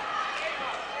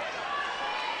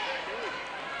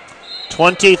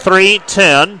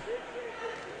 23-10.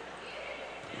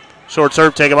 Short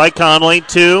serve taken by Conley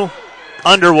to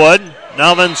Underwood.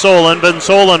 Now Van Solen. Van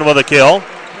Solen with a kill.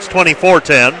 It's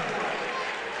 24-10.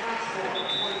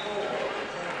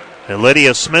 And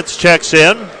Lydia Smits checks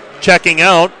in. Checking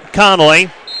out Connolly.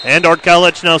 And Dordt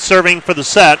College now serving for the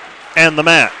set and the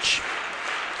match.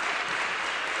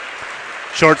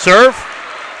 Short serve.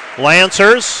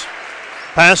 Lancers.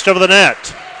 Passed over the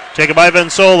net. Taken by Van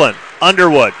Solen.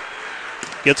 Underwood.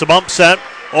 Gets a bump set.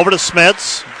 Over to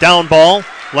Smits. Down ball.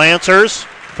 Lancers.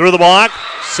 Through the block.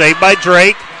 Saved by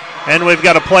Drake. And we've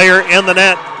got a player in the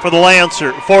net for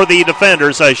the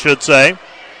defenders, I should say.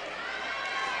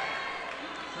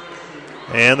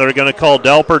 And they're going to call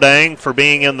Delperdang for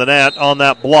being in the net on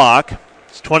that block.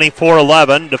 It's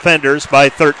 24-11, defenders by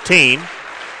 13.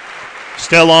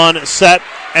 Still on set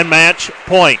and match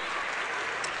point.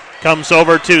 Comes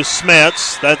over to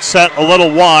Smits. That's set a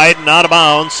little wide and out of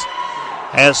bounds,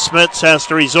 as Smits has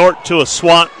to resort to a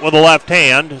swat with the left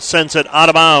hand. Sends it out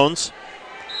of bounds.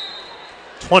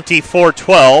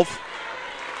 24-12.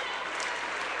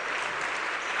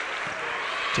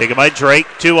 Taken by Drake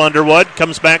to Underwood.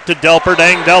 Comes back to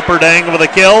Delperdang. Delperdang with a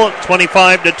kill.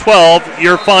 25-12,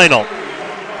 your final.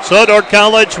 So Dordt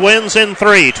College wins in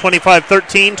 3.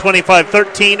 25-13,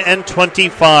 25-13, and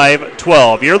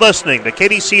 25-12. You're listening to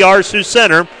KDCR Sioux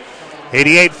Center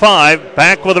 88-5,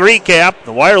 back with a recap,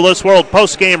 the Wireless World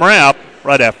postgame wrap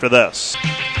right after this.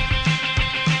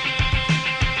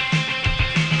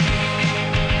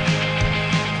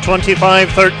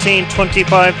 (25-13,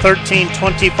 25-13,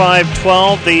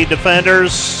 25-12). The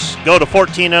Defenders go to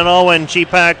 14-0 in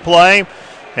GPAC play,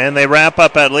 and they wrap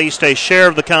up at least a share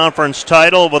of the conference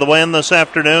title with a win this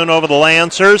afternoon over the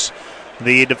Lancers.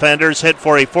 The Defenders hit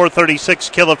for a .436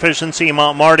 kill efficiency,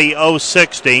 Mount Marty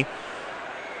 .060.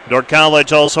 Dordt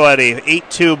College also had a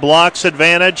 8-2 blocks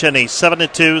advantage and a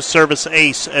 7-2 service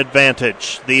ace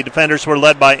advantage. The Defenders were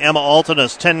led by Emma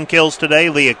Altonas, 10 kills today.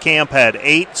 Leah Camp had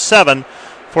 8, 7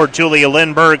 for Julia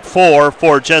Lindberg, 4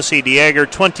 for Jessie Dieger,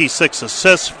 26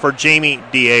 assists for Jamie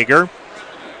Dieger.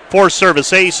 4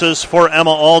 service aces for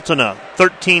Emma Altona,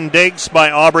 13 digs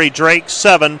by Aubrey Drake,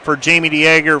 7 for Jamie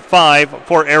Dieger, 5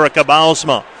 for Erica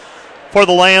Bausma. For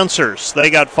the Lancers, they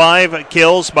got 5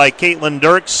 kills by Caitlin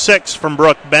Dirks, 6 from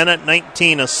Brooke Bennett,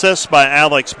 19 assists by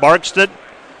Alex Barkstead,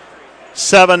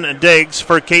 7 digs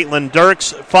for Caitlin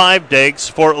Dirks, 5 digs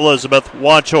for Elizabeth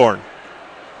Watchorn.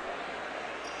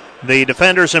 The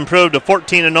Defenders improved to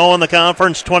 14-0 in the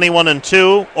conference,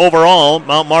 21-2 overall.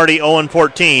 Mount Marty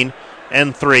 0-14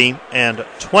 and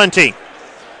 3-20.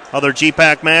 Other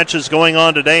GPAC matches going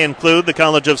on today include the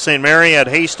College of St. Mary at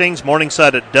Hastings,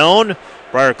 Morningside at Doane.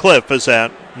 Briar Cliff is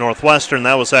at Northwestern.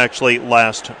 That was actually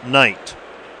last night.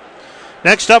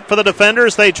 Next up for the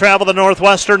Defenders, they travel to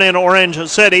Northwestern in Orange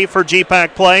City for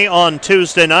GPAC play on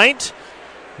Tuesday night.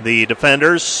 The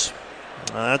Defenders,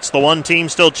 that's the one team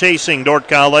still chasing Dordt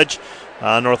College.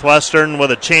 Northwestern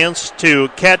with a chance to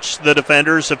catch the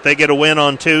Defenders if they get a win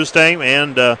on Tuesday,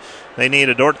 and they need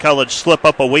a Dordt College slip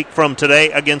up a week from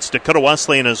today against Dakota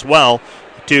Wesleyan as well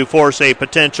to force a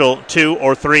potential 2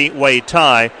 or 3-way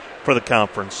tie for the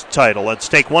conference title. Let's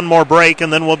take one more break,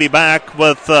 and then we'll be back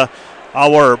with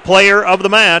our player of the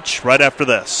match right after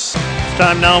this. It's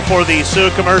time now for the Sioux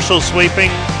Commercial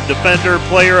Sweeping Defender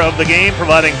Player of the Game,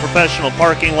 providing professional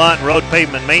parking lot and road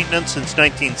pavement maintenance since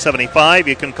 1975.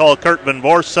 You can call Kurt Van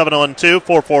Vorst,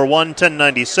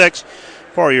 712-441-1096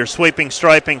 for your sweeping,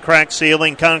 striping, crack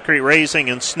sealing, concrete raising,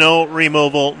 and snow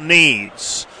removal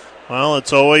needs. Well, I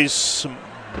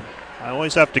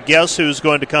always have to guess who's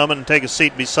going to come and take a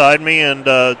seat beside me, and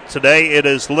today it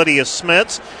is Lydia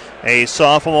Smits, a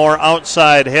sophomore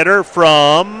outside hitter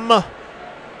from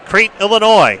Crete,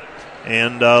 Illinois.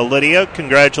 And Lydia,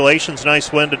 congratulations.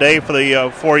 Nice win today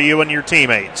for you and your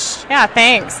teammates. Yeah,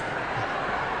 thanks.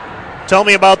 Tell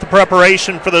me about the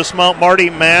preparation for this Mount Marty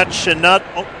match, and not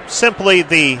simply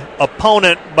the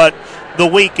opponent, but the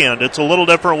weekend. It's a little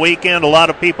different weekend, a lot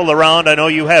of people around. I know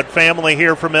you had family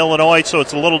here from Illinois, so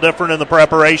it's a little different in the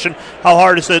preparation. How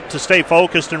hard is it to stay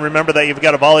focused and remember that you've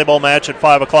got a volleyball match at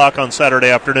 5 o'clock on Saturday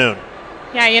afternoon?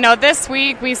 Yeah, this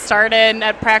week we started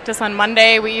at practice on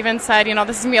Monday. We even said,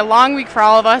 this is going to be a long week for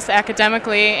all of us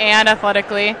academically and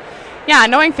athletically. Yeah,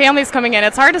 knowing families coming in,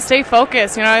 it's hard to stay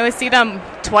focused. I only see them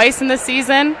twice in the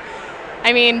season.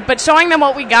 But showing them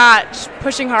what we got,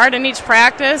 pushing hard in each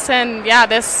practice, and yeah,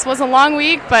 this was a long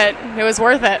week, but it was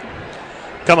worth it.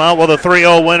 Come out with a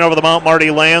 3-0 win over the Mount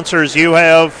Marty Lancers. You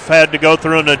have had to go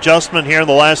through an adjustment here in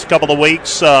the last couple of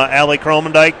weeks. Allie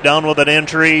Kromendijk down with an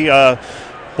injury.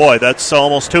 That's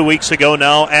almost 2 weeks ago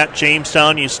now at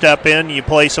Jamestown. You step in, you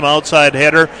play some outside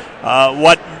hitter.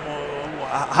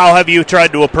 How have you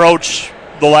tried to approach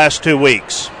the last 2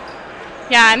 weeks?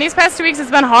 Yeah, and these past 2 weeks it's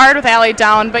been hard with Allie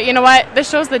down, but you know what? This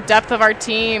shows the depth of our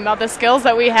team, of the skills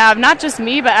that we have. Not just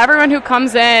me, but everyone who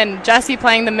comes in. Jessie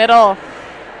playing the middle.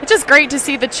 It's just great to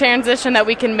see the transition that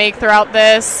we can make throughout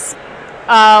this.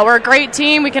 We're a great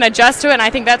team. We can adjust to it, and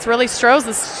I think that really shows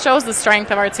the strength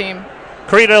of our team.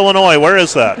 Crete, Illinois, where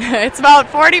is that? It's about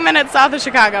 40 minutes south of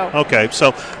Chicago. Okay,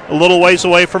 so a little ways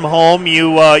away from home.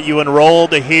 You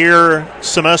enrolled here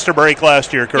semester break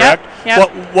last year, correct?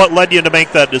 Yep. What led you to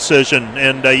make that decision?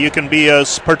 And you can be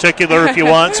as particular if you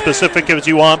want, specific as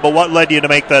you want, but what led you to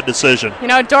make that decision?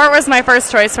 Dordt was my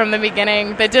first choice from the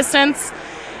beginning. The distance,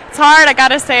 it's hard. I got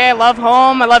to say I love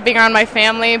home. I love being around my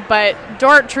family, but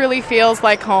Dordt truly feels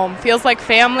like home, feels like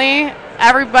family.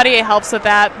 Everybody helps with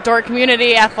that. Dordt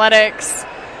community, athletics,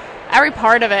 every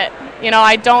part of it.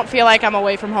 I don't feel like I'm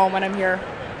away from home when I'm here.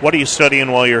 What are you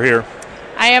studying while you're here?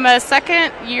 I am a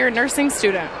second-year nursing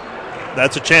student.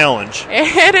 That's a challenge.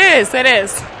 It is.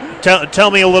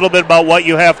 Tell me a little bit about what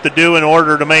you have to do in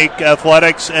order to make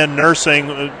athletics and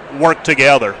nursing work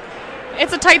together.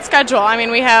 It's a tight schedule.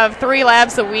 We have 3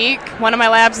 labs a week. One of my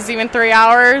labs is even 3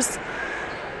 hours.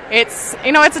 It's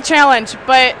a challenge,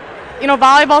 but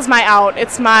volleyball's my out.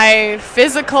 It's my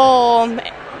physical,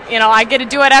 I get to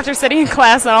do it after sitting in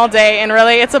class all day, and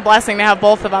really it's a blessing to have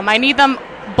both of them. I need them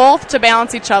both to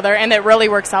balance each other, and it really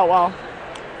works out well.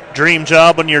 Dream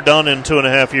job when you're done in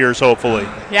 2.5 years, hopefully.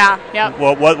 Yeah, yep.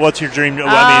 Well, what's your dream?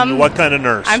 What kind of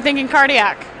nurse? I'm thinking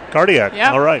cardiac. Cardiac,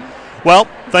 yep. All right. Well,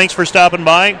 thanks for stopping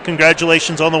by.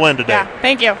 Congratulations on the win today. Yeah,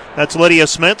 thank you. That's Lydia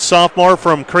Smith, sophomore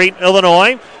from Crete,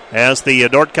 Illinois, as the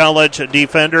Dordt College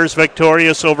Defenders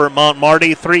victorious over at Mount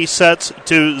Marty,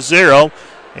 3-0.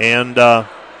 And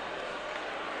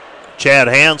Chad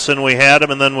Hansen, we had him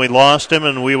and then we lost him,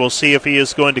 and we will see if he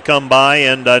is going to come by.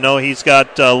 And I know he's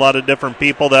got a lot of different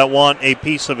people that want a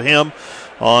piece of him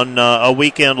on a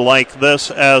weekend like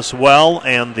this as well.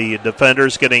 And the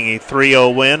Defenders getting a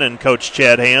 3-0 win, and Coach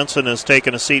Chad Hansen has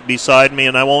taken a seat beside me.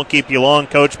 And I won't keep you long,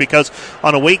 Coach, because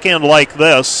on a weekend like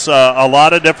this, a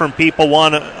lot of different people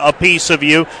want a piece of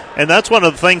you. And that's one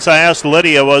of the things I asked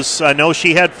Lydia was, I know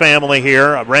she had family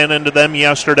here. I ran into them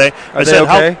yesterday. Are they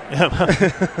okay?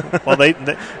 Well,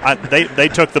 they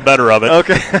took the better of it.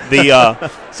 Okay.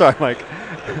 Sorry, Mike.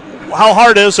 How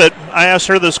hard is it? I asked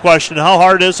her this question. How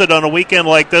hard is it on a weekend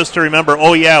like this to remember,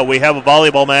 oh, yeah, we have a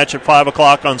volleyball match at 5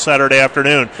 o'clock on Saturday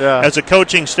afternoon? Yeah. As a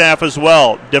coaching staff as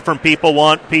well, different people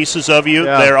want pieces of you.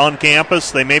 Yeah. They're on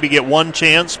campus. They maybe get one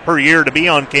chance per year to be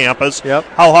on campus. Yep.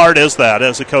 How hard is that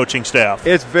as a coaching staff?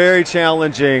 It's very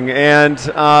challenging, and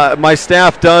my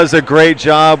staff does a great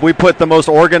job. We put the most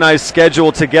organized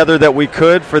schedule together that we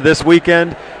could for this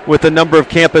weekend with the number of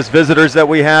campus visitors that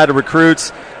we had,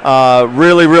 recruits.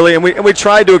 Really, and we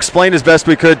tried to explain as best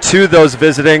we could to those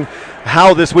visiting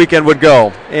how this weekend would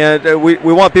go. And we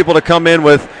want people to come in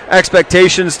with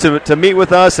expectations to meet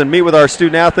with us and meet with our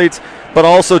student athletes, but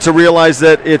also to realize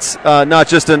that it's not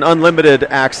just an unlimited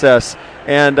access.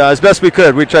 And as best we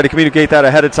could, we tried to communicate that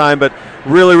ahead of time, but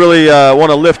really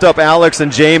want to lift up Alex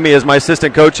and Jamie as my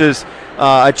assistant coaches.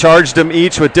 I charged them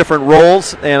each with different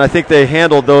roles, and I think they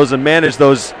handled those and managed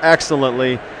those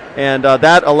excellently. And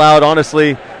that allowed,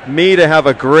 honestly, me to have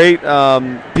a great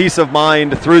peace of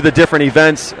mind through the different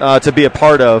events to be a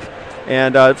part of.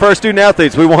 And for our student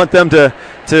athletes, we want them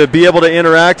to be able to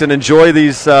interact and enjoy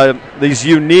these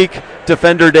unique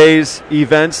Defender Days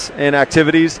events and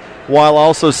activities while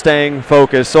also staying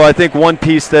focused. So I think one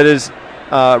piece that is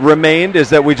remained is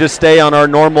that we just stay on our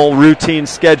normal routine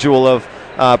schedule of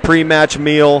pre-match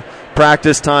meal,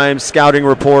 practice time, scouting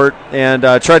report, and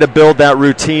try to build that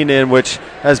routine in, which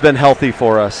has been healthy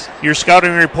for us. Your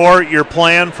scouting report, your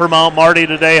plan for Mount Marty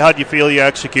today, how do you feel you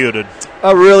executed?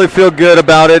 I really feel good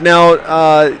about it. Now,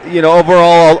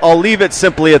 overall, I'll leave it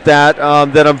simply at that,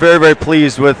 that I'm very, very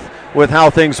pleased with how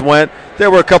things went.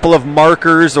 There were a couple of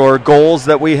markers or goals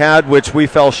that we had which we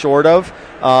fell short of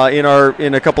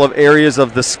in a couple of areas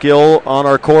of the skill on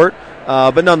our court.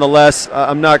 But nonetheless,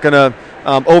 I'm not going to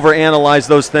overanalyze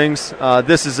those things.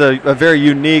 This is a very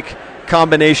unique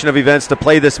combination of events to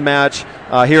play this match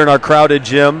here in our crowded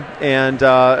gym and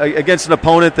against an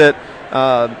opponent that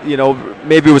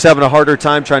maybe was having a harder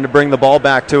time trying to bring the ball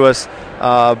back to us.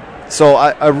 So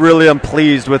I really am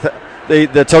pleased with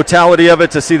the totality of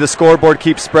it, to see the scoreboard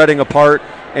keep spreading apart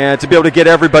and to be able to get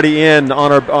everybody in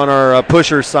on our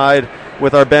pusher side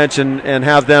with our bench and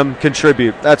have them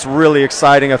contribute. That's really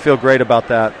exciting. I feel great about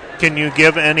that. Can you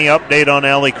give any update on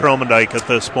Allie Cromendike at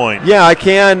this point? Yeah, I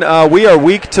can. We are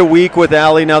week to week with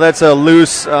Allie. Now, that's a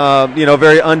loose,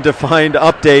 very undefined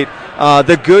update.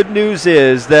 The good news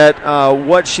is that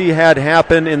what she had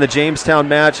happen in the Jamestown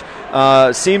match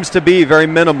seems to be very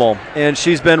minimal, and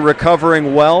she's been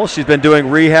recovering well. She's been doing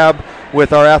rehab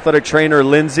with our athletic trainer,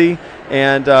 Lindsay,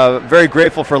 and very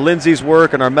grateful for Lindsay's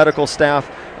work and our medical staff.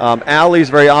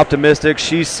 Allie's very optimistic.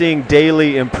 She's seeing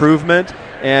daily improvement,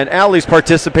 and Allie's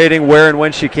participating where and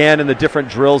when she can in the different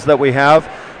drills that we have.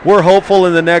 We're hopeful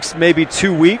in the next maybe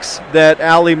 2 weeks that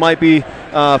Allie might be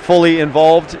fully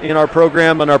involved in our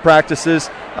program and our practices,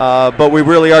 but we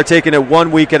really are taking it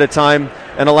 1 week at a time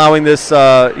and allowing this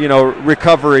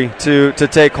recovery to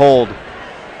take hold.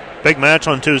 Big match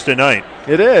on Tuesday night.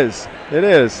 It is.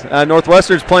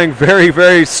 Northwestern's playing very,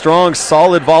 very strong,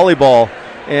 solid volleyball,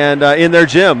 and in their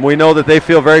gym. We know that they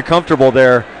feel very comfortable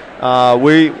there.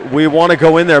 We want to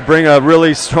go in there, bring a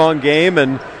really strong game,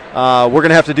 and we're going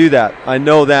to have to do that. I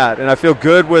know that, and I feel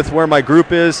good with where my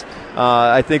group is.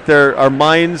 I think our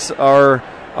minds are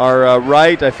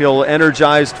right. I feel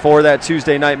energized for that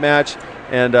Tuesday night match,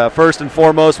 and first and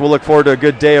foremost, we'll look forward to a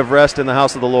good day of rest in the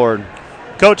house of the Lord.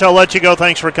 Coach, I'll let you go.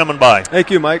 Thanks for coming by.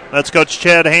 Thank you, Mike. That's Coach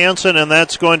Chad Hansen, and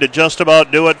that's going to just about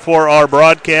do it for our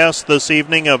broadcast this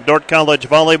evening of Dordt College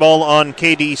Volleyball on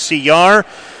KDCR.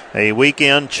 A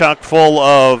weekend chock full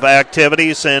of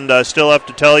activities, and I still have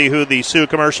to tell you who the Sioux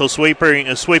Commercial Sweeping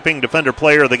Defender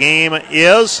Player of the Game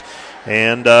is.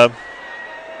 And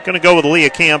Going to go with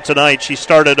Leah Camp tonight. She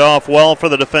started off well for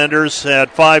the defenders, had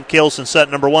 5 kills in set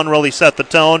number 1, really set the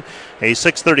tone. A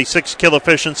 .636 kill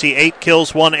efficiency, 8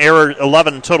 kills, 1 error,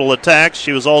 11 total attacks.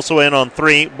 She was also in on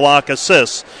 3 block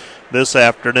assists this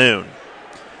afternoon.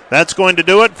 That's going to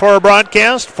do it for our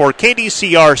broadcast. For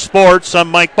KDCR Sports,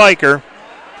 I'm Mike Biker.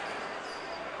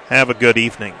 Have a good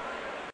evening.